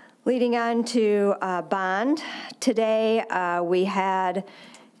leading on to bond, today we had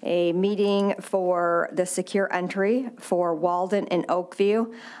a meeting for the secure entry for Walden and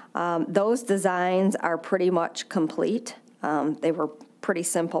Oakview. Those designs are pretty much complete. They were pretty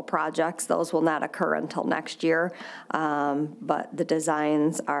simple projects. Those will not occur until next year, but the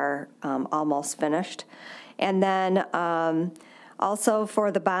designs are almost finished. And then also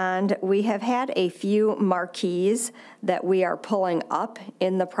for the bond, we have had a few marquees that we are pulling up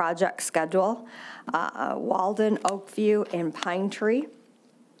in the project schedule. Walden, Oakview, and Pine Tree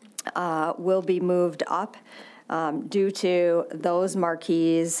will be moved up due to those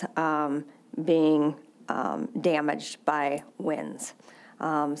marquees being damaged by winds.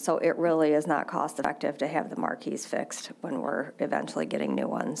 So it really is not cost effective to have the marquees fixed when we're eventually getting new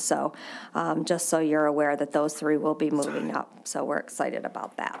ones. So just so you're aware that those 3 will be moving up. So we're excited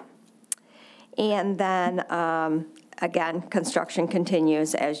about that. And then again, construction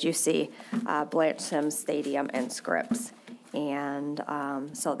continues as you see, Blanche Sims Stadium and Scripps. And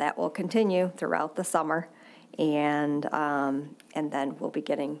so that will continue throughout the summer. And then we'll be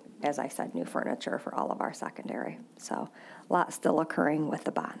getting, as I said, new furniture for all of our secondary. So a lot still occurring with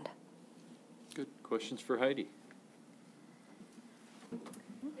the bond. Good. Questions for Heidi?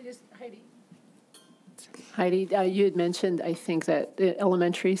 Heidi, you had mentioned, I think, that the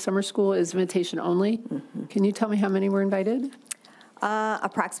elementary summer school is invitation only. Mm-hmm. Can you tell me how many were invited?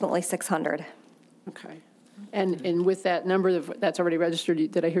 Approximately 600. Okay. And with that number that's already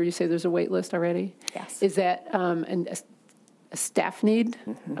registered, did I hear you say there's a wait list already? Yes. Is that, and a staff need?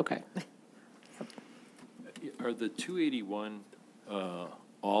 Okay. Are the 281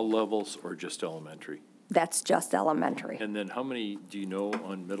 all levels or just elementary? That's just elementary. And then how many do you know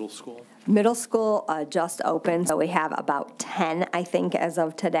on middle school? Middle school just opened, so we have about 10, I think, as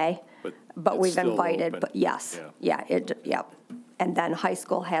of today. But it's we've still invited, open. but yes, Yeah. yep. And then high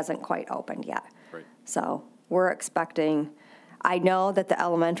school hasn't quite opened yet. Right. So we're expecting, I know that the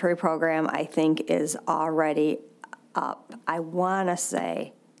elementary program, I think, is already up, I want to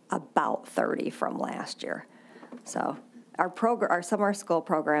say, about 30 from last year. So our summer school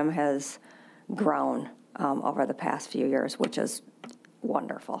program has grown over the past few years, which is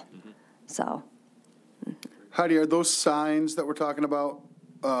wonderful. So. Heidi, are those signs that we're talking about,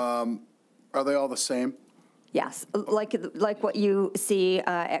 are they all the same? Yes, like what you see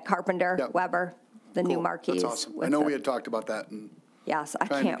at Carpenter, Yep. Weber, the new Cool. marquees. That's awesome. I with know the- we had talked about that and Yes, I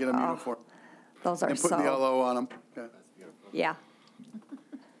trying to can't, get them uniform. those are And putting the so, LO on them. yeah.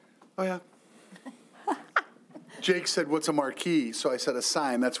 Oh, yeah. Jake said, what's a marquee? So I said a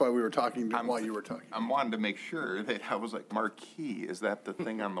sign. That's why we were talking while you were talking. I'm wanting to make sure that I was like, marquee, is that the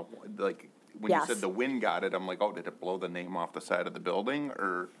thing on the, like, when you Yes. said the wind got it, I'm like, oh, did it blow the name off the side of the building,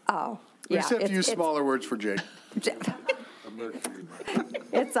 or? Oh, We yeah. just have to use it's- smaller words for Jake.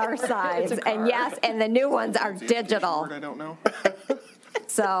 It's our size, and yes, and the new ones are digital, Word I don't know.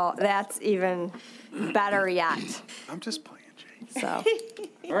 so that's even better yet, I'm just playing, Jake. so.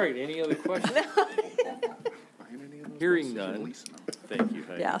 All right, any other questions? Hearing none, thank you,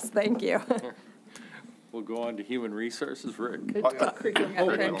 Heidi. Yes, thank you. We'll go on to human resources, Rick. Curriculum. Oh,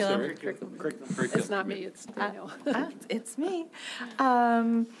 I'm Curriculum. sorry. Curriculum. It's not me, it's Daniel. It's me.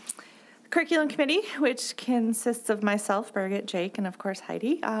 Curriculum Committee, which consists of myself, Birgit, Jake, and of course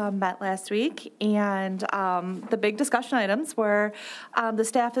Heidi, met last week. And the big discussion items were the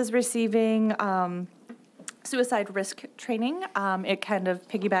staff is receiving suicide risk training. It kind of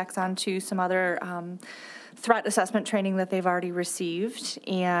piggybacks onto some other threat assessment training that they've already received.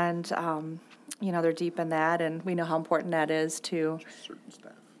 And, you know, they're deep in that, and we know how important that is to Certain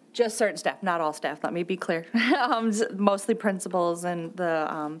staff. just certain staff, not all staff, let me be clear. Mostly principals and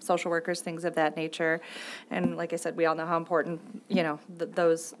the social workers, things of that nature. And like I said, we all know how important, you know,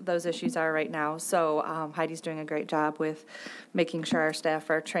 those issues are right now. So Heidi's doing a great job with making sure our staff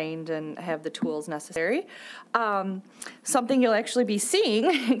are trained and have the tools necessary. Something you'll actually be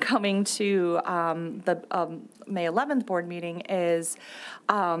seeing coming to the May 11th board meeting is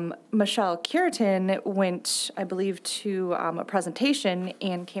Michelle Curitin went, I believe, to a presentation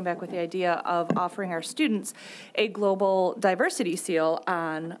and came back with the idea of offering our students a global diversity seal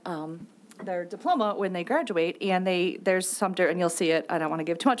on their diploma when they graduate, and there's some, and you'll see it, I don't want to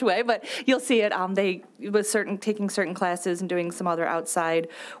give too much away, but you'll see it, taking certain classes and doing some other outside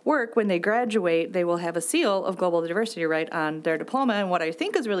work, when they graduate, they will have a seal of global diversity right on their diploma. And what I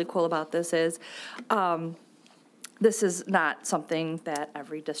think is really cool about this is, this is not something that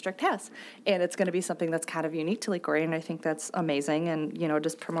every district has. And it's going to be something that's kind of unique to Lake Orion. I think that's amazing, and, you know,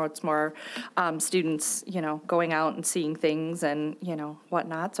 just promotes more students, you know, going out and seeing things and, you know,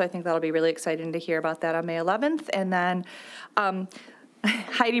 whatnot. So I think that'll be really exciting to hear about that on May 11th. And then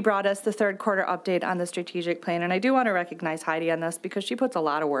Heidi brought us the third quarter update on the strategic plan, and I do want to recognize Heidi on this because she puts a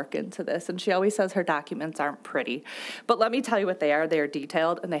lot of work into this, and she always says her documents aren't pretty. But let me tell you what they are. They are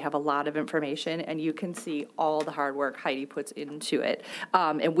detailed, and they have a lot of information, and you can see all the hard work Heidi puts into it.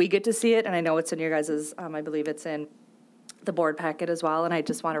 And we get to see it, and I know it's in your guys', I believe it's in the board packet as well, and I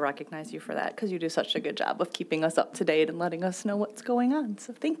just want to recognize you for that because you do such a good job of keeping us up to date and letting us know what's going on.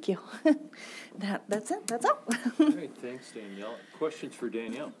 So thank you. That's it. That's all. All right, thanks, Danielle. Questions for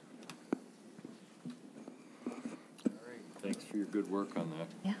Danielle? All right, thanks for your good work on that.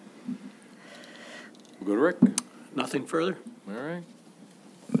 Yeah. We'll go to Rick. Nothing further? All right.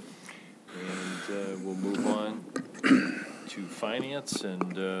 And we'll move on to finance,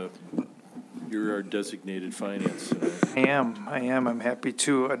 and you're our designated finance. I am. I'm happy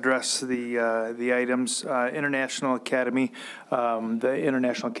to address the items. International Academy, the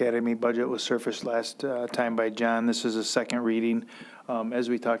International Academy budget was surfaced last time by John. This is a second reading. As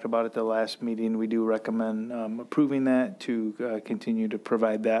we talked about at the last meeting, we do recommend approving that to continue to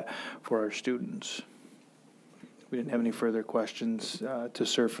provide that for our students. We didn't have any further questions to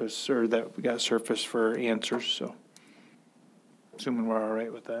surface, or that we got surfaced for answers, so assuming we're all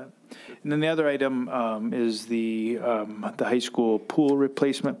right with that. And then the other item is the high school pool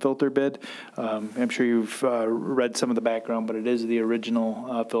replacement filter bid. I'm sure you've read some of the background, but it is the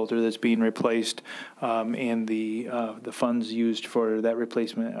original filter that's being replaced, and the funds used for that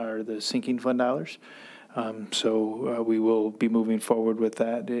replacement are the sinking fund dollars. So we will be moving forward with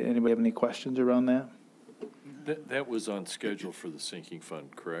that. Anybody have any questions around that? That was on schedule for the sinking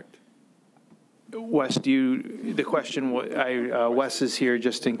fund, correct? Wes, the question, Wes is here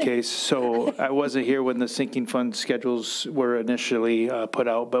just in case. So I wasn't here when the sinking fund schedules were initially put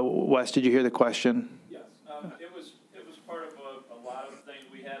out, but Wes, did you hear the question? Yes, it was part of a lot of things.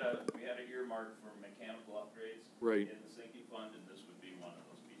 We had a earmark for mechanical upgrades. Right. In the sinking fund, and this would be one of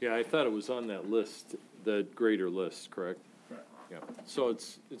those pieces. Yeah, I thought it was on that list, the greater list, correct? Correct. Yeah, so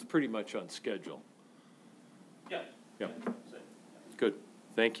it's pretty much on schedule. Yeah. Yeah, good,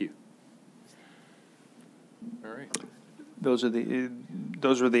 thank you. All right. Those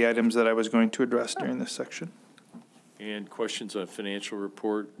were the items that I was going to address during this section. And questions on financial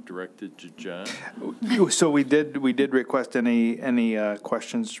report directed to John? So we did request any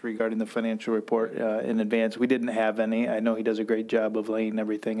questions regarding the financial report in advance. We didn't have any. I know he does a great job of laying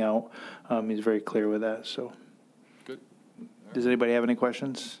everything out. He's very clear with that, so. Good. Does anybody have any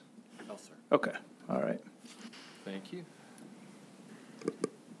questions? No, sir. Okay, all right. Thank you.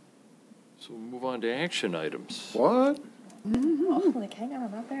 So we'll move on to action items. What? Oh, like, hang on,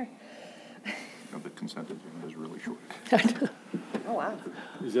 I'm not there. No, the consent agenda is really short. Oh, wow.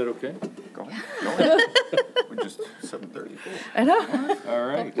 Is that okay? Go ahead. We're just 7:30. I know. All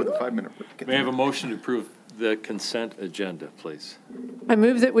right. With a 5-minute break. May I have a motion to approve the consent agenda, please? I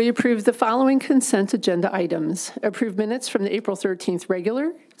move that we approve the following consent agenda items. Approve minutes from the April 13th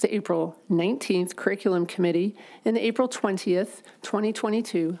regular, the April 19th curriculum committee, and the April 20th,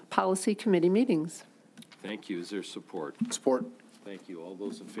 2022 policy committee meetings. Thank you. Is there support? Support. Thank you. All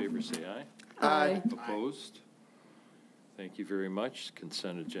those in favor say aye. Aye. Opposed? Thank you very much.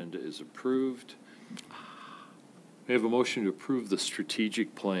 Consent agenda is approved. We have a motion to approve the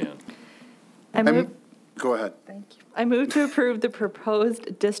strategic plan. Go ahead. Thank you. I move to approve the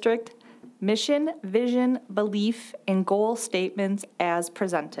proposed district mission, vision, belief, and goal statements as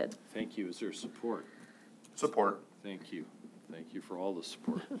presented. Thank you. Is there support? Support. Thank you. Thank you for all the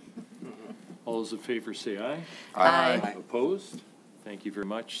support. All those in favor say aye. Aye. Opposed? Thank you very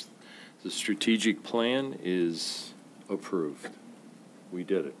much. The strategic plan is approved. We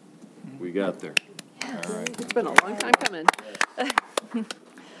did it. We got there. All right. It's been a long time coming.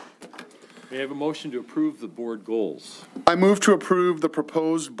 May I have a motion to approve the board goals? I move to approve the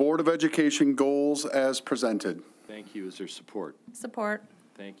proposed Board of Education goals as presented. Thank you. Is there support? Support.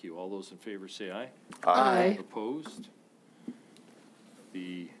 Thank you. All those in favor say aye. Aye. Opposed?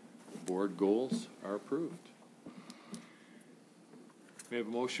 The board goals are approved. May I have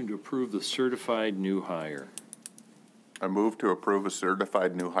a motion to approve the certified new hire? I move to approve a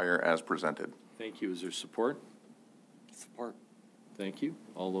certified new hire as presented. Thank you. Is there support? Support. Thank you.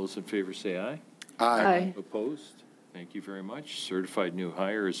 All those in favor say aye. Aye. Opposed? Thank you very much. Certified new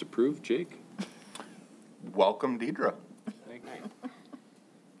hire is approved. Jake? Welcome, Deidre. Thank you.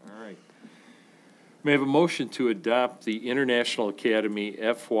 All right. May I have a motion to adopt the International Academy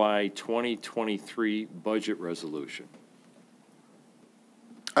FY 2023 budget resolution?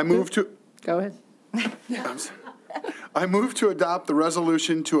 I move to. Go ahead. I move to adopt the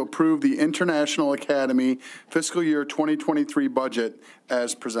resolution to approve the International Academy fiscal year 2023 budget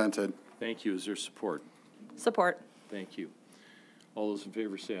as presented. Thank you. Is there support? Support. Thank you. All those in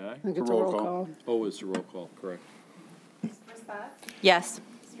favor say aye. I think it's a roll call. Oh, it's a roll call, correct. Ms. Brissett? Yes.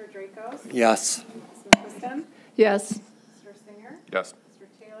 Mr. Dracos? Yes. Ms. McQuiston? Yes. Mr. Singer? Yes. Mr.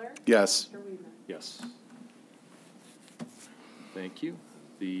 Taylor? Yes. Mr. Weedman? Yes. Thank you.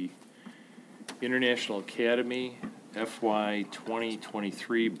 The International Academy FY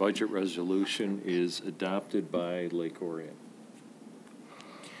 2023 budget resolution is adopted by Lake Orion.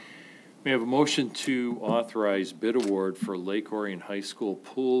 May I have a motion to authorize bid award for Lake Orion High School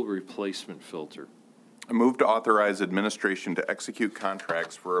pool replacement filter? I move to authorize administration to execute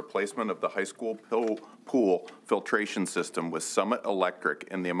contracts for replacement of the high school pool filtration system with Summit Electric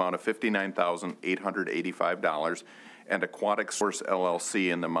in the amount of $59,885 and Aquatic Source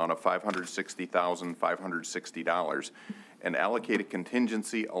LLC in the amount of $560,560, and allocate a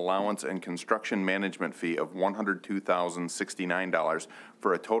contingency allowance and construction management fee of $102,069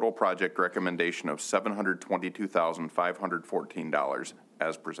 for a total project recommendation of $722,514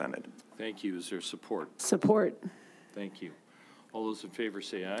 as presented. Thank you. Is there support? Support. Thank you. All those in favor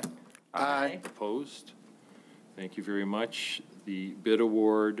say aye. Aye. Opposed? Thank you very much. The bid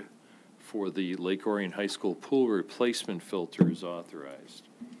award for the Lake Orion High School pool replacement filter is authorized.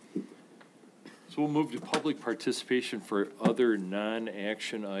 So we'll move to public participation for other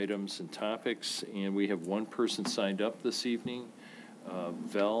non-action items and topics, and we have one person signed up this evening,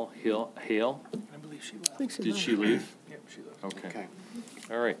 Val Hale. I believe she left. Did she leave? Yep, she left. Okay.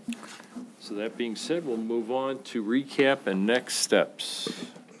 All right. So that being said, we'll move on to recap and next steps.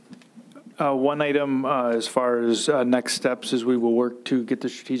 One item as far as next steps is we will work to get the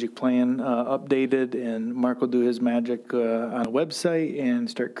strategic plan updated, and Mark will do his magic on a website and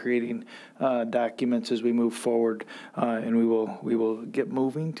start creating documents as we move forward, and we will get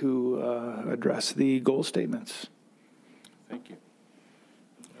moving to address the goal statements. Thank you.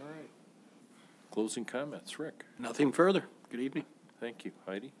 All right. Closing comments, Rick. Nothing further. Good evening. Thank you.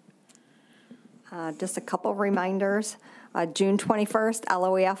 Heidi? Just a couple reminders. June 21st,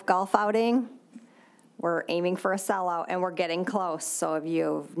 LOEF golf outing. We're aiming for a sellout, and we're getting close. So if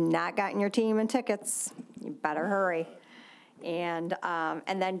you've not gotten your team and tickets, you better hurry. And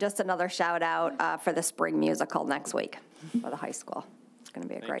then just another shout out for the spring musical next week for the high school. It's going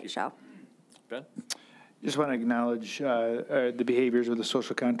to be a great show. Ben? Just want to acknowledge the behaviors of the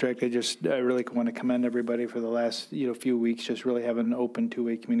social contract. I really want to commend everybody for the last few weeks, just really having an open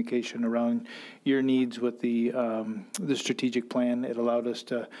two-way communication around your needs with the strategic plan. It allowed us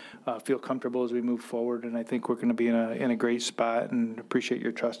to feel comfortable as we move forward, and I think we're going to be in a great spot, and appreciate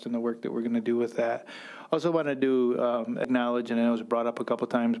your trust in the work that we're going to do with that. Also wanted to acknowledge, and I know it was brought up a couple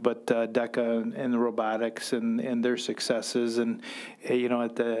times, but DECA and the robotics and their successes, and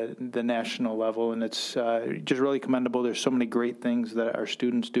at the national level, and it's just really commendable. There's so many great things that our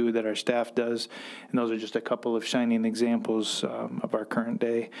students do, that our staff does, and those are just a couple of shining examples of our current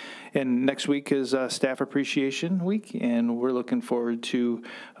day. And next week is Staff Appreciation Week, and we're looking forward to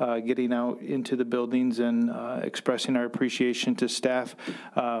getting out into the buildings and expressing our appreciation to staff,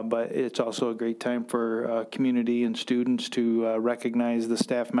 but it's also a great time for community and students to recognize the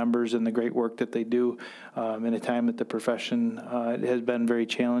staff members and the great work that they do in a time that the profession has been very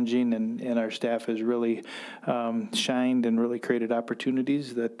challenging, and our staff has really shined and really created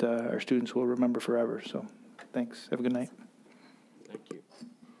opportunities that our students will remember forever. So thanks. Have a good night. Thank you.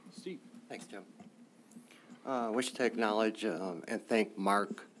 Steve? Thanks, Jim. I wish to acknowledge and thank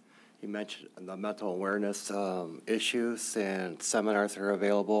Mark. You mentioned the mental awareness issues and seminars that are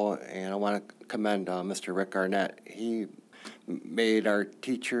available, and I want to commend Mr. Rick Arnett. He made our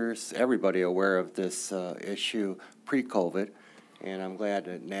teachers, everybody, aware of this issue pre-COVID, and I'm glad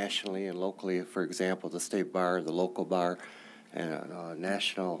that nationally and locally, for example, the state bar, the local bar, and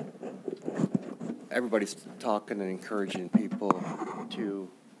national, everybody's talking and encouraging people to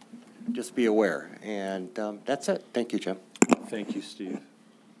just be aware. And that's it. Thank you, Jim. Thank you, Steve.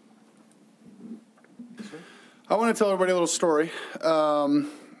 I want to tell everybody a little story.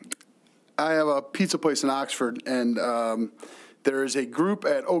 I have a pizza place in Oxford, and there is a group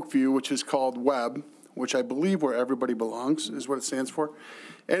at Oakview which is called WEB, which I believe Where Everybody Belongs is what it stands for.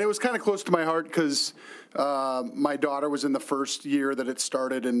 And it was kind of close to my heart because my daughter was in the first year that it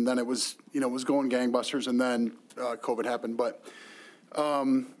started, and then it was, it was going gangbusters, and then COVID happened. But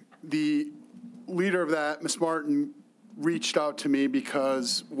the leader of that, Miss Martin, reached out to me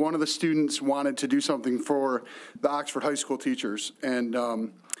because one of the students wanted to do something for the Oxford High School teachers. And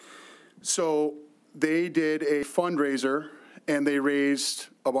so they did a fundraiser, and they raised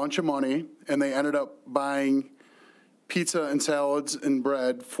a bunch of money, and they ended up buying pizza and salads and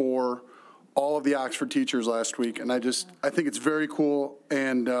bread for all of the Oxford teachers last week. And I think it's very cool,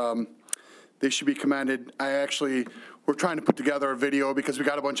 and they should be commended. We're trying to put together a video because we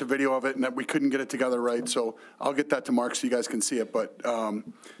got a bunch of video of it and that we couldn't get it together right. So I'll get that to Mark so you guys can see it. But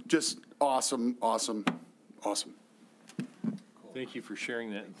just awesome, awesome, awesome. Thank you for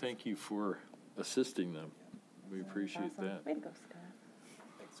sharing that, and thank you for assisting them. We appreciate that. Way to go, Scott.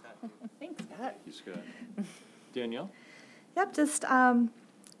 Thanks, Scott. Thanks, Scott. Thank you, Scott. Danielle? Yep, just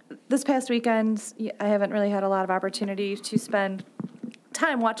this past weekend, I haven't really had a lot of opportunity to spend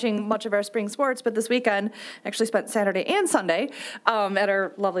time watching much of our spring sports, but this weekend I actually spent Saturday and Sunday at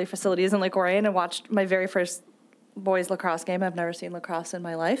our lovely facilities in Lake Orion and watched my very first boys lacrosse game. I've never seen lacrosse in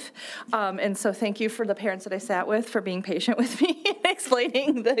my life. And so thank you for the parents that I sat with for being patient with me and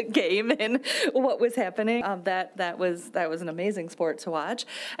explaining the game and what was happening. That was an amazing sport to watch.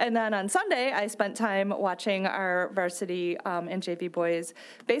 And then on Sunday, I spent time watching our varsity and JV boys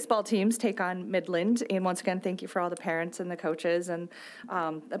baseball teams take on Midland. And once again, thank you for all the parents and the coaches. And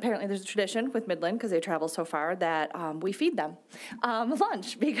apparently there's a tradition with Midland, because they travel so far, that we feed them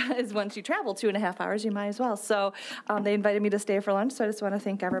lunch, because once you travel 2.5 hours, you might as well. So they invited me to stay for lunch, so I just want to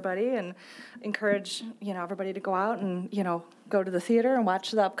thank everybody and encourage, everybody to go out and, go to the theater and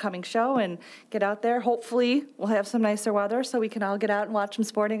watch the upcoming show and get out there. Hopefully we'll have some nicer weather so we can all get out and watch some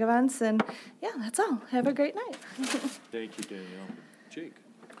sporting events. And yeah, that's all. Have a great night. Thank you, Danielle. Jake?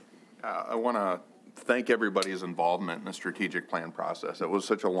 I want to thank everybody's involvement in the strategic plan process. It was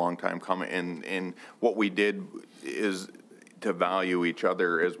such a long time coming, and what we did is to value each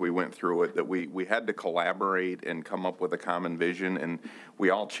other as we went through it, that we had to collaborate and come up with a common vision, and we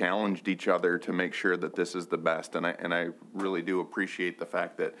all challenged each other to make sure that this is the best. And I really do appreciate the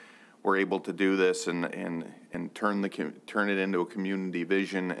fact that we're able to do this and turn it into a community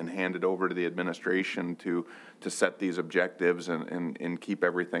vision and hand it over to the administration to set these objectives and keep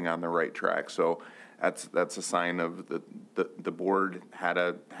everything on the right track. So that's a sign of the board had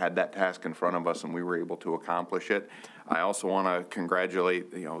that task in front of us, and we were able to accomplish it. I also want to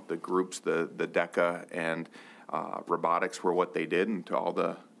congratulate the groups, the DECA and robotics for what they did, and to all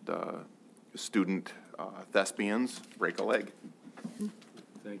the student thespians, break a leg.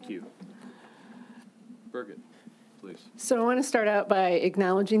 Thank you. Birgit, please. So I want to start out by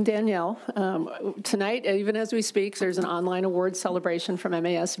acknowledging Danielle. Tonight, even as we speak, there's an online awards celebration from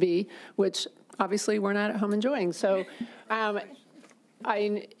MASB, which obviously we're not at home enjoying. So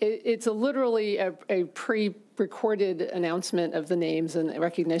it's literally a pre-recorded announcement of the names and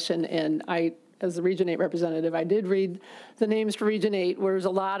recognition, and as the Region 8 representative, I did read the names for Region 8. There's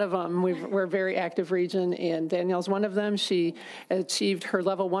a lot of them. We're a very active region, and Danielle's one of them. She achieved her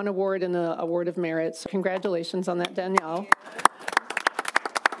Level 1 award and the Award of Merit. So congratulations on that, Danielle.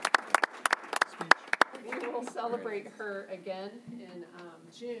 We will celebrate her again in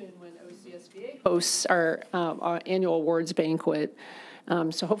June when OCSBA hosts our annual awards banquet.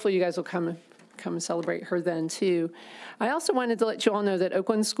 So hopefully you guys will come and celebrate her then, too. I also wanted to let you all know that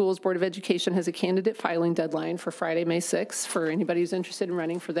Oakland Schools Board of Education has a candidate filing deadline for Friday, May 6th, for anybody who's interested in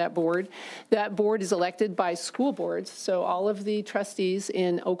running for that board. That board is elected by school boards, so all of the trustees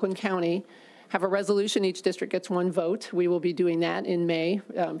in Oakland County have a resolution. Each district gets one vote. We will be doing that in May,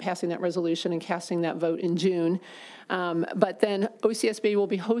 passing that resolution and casting that vote in June. But then OCSB will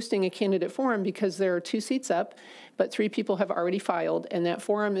be hosting a candidate forum because there are 2 seats up, but 3 people have already filed, and that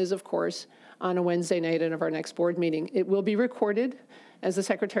forum is, of course, on a Wednesday night of our next board meeting. It will be recorded. As the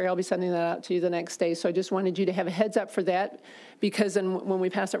secretary, I'll be sending that out to you the next day. So I just wanted you to have a heads up for that, because then when we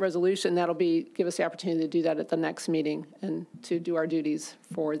pass that resolution, that'll give us the opportunity to do that at the next meeting and to do our duties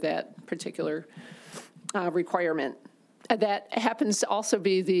for that particular requirement. That happens to also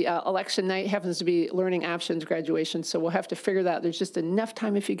be the election night, happens to be learning options graduation. So we'll have to figure that out. There's just enough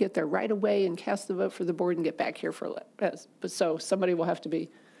time if you get there right away and cast the vote for the board and get back here for so somebody will have to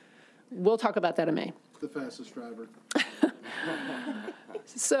be. We'll talk about that in May. The fastest driver.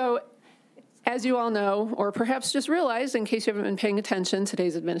 So, as you all know, or perhaps just realized, in case you haven't been paying attention,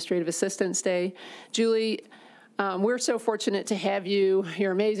 today's Administrative Assistance Day. Julie, we're so fortunate to have you.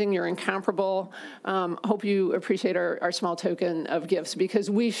 You're amazing. You're incomparable. Hope you appreciate our small token of gifts, because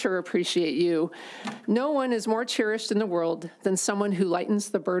we sure appreciate you. No one is more cherished in the world than someone who lightens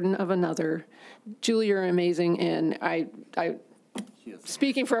the burden of another. Julie, you're amazing, and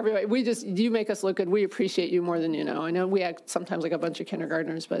speaking for everybody, you make us look good. We appreciate you more than you know. I know we act sometimes like a bunch of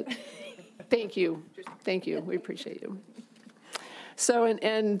kindergartners, but thank you. Thank you. We appreciate you. So,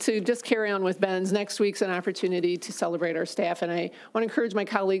 and to just carry on with Ben's, next week's an opportunity to celebrate our staff, and I want to encourage my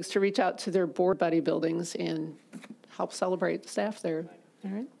colleagues to reach out to their board buddy buildings and help celebrate the staff there.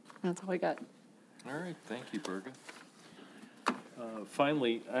 All right? That's all I got. All right. Thank you, Birgit.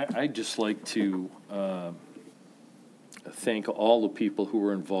 Finally, I'd just like to thank all the people who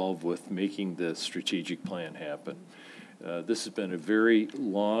were involved with making the strategic plan happen. This has been a very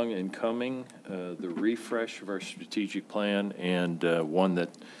long in coming, the refresh of our strategic plan, and one that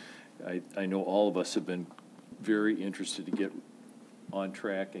I know all of us have been very interested to get on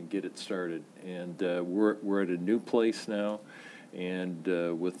track and get it started. And we're at a new place now, and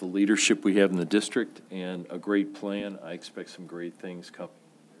with the leadership we have in the district and a great plan, I expect some great things coming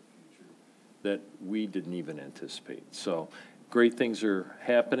that we didn't even anticipate. So great things are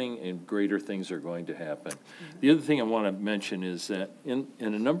happening and greater things are going to happen. The other thing I want to mention is that in a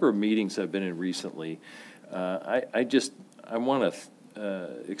number of meetings I've been in recently, I want to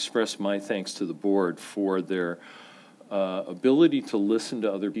express my thanks to the board for their ability to listen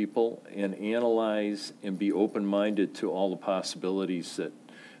to other people and analyze and be open-minded to all the possibilities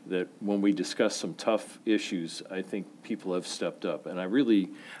that when we discuss some tough issues, I think people have stepped up. And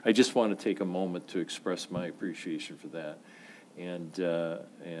I just want to take a moment to express my appreciation for that.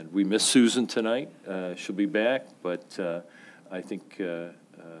 And we miss Susan tonight. She'll be back, but I think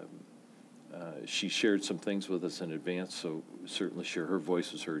she shared some things with us in advance, so certainly sure her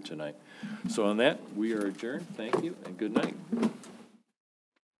voice was heard tonight. So on that, we are adjourned. Thank you and good night.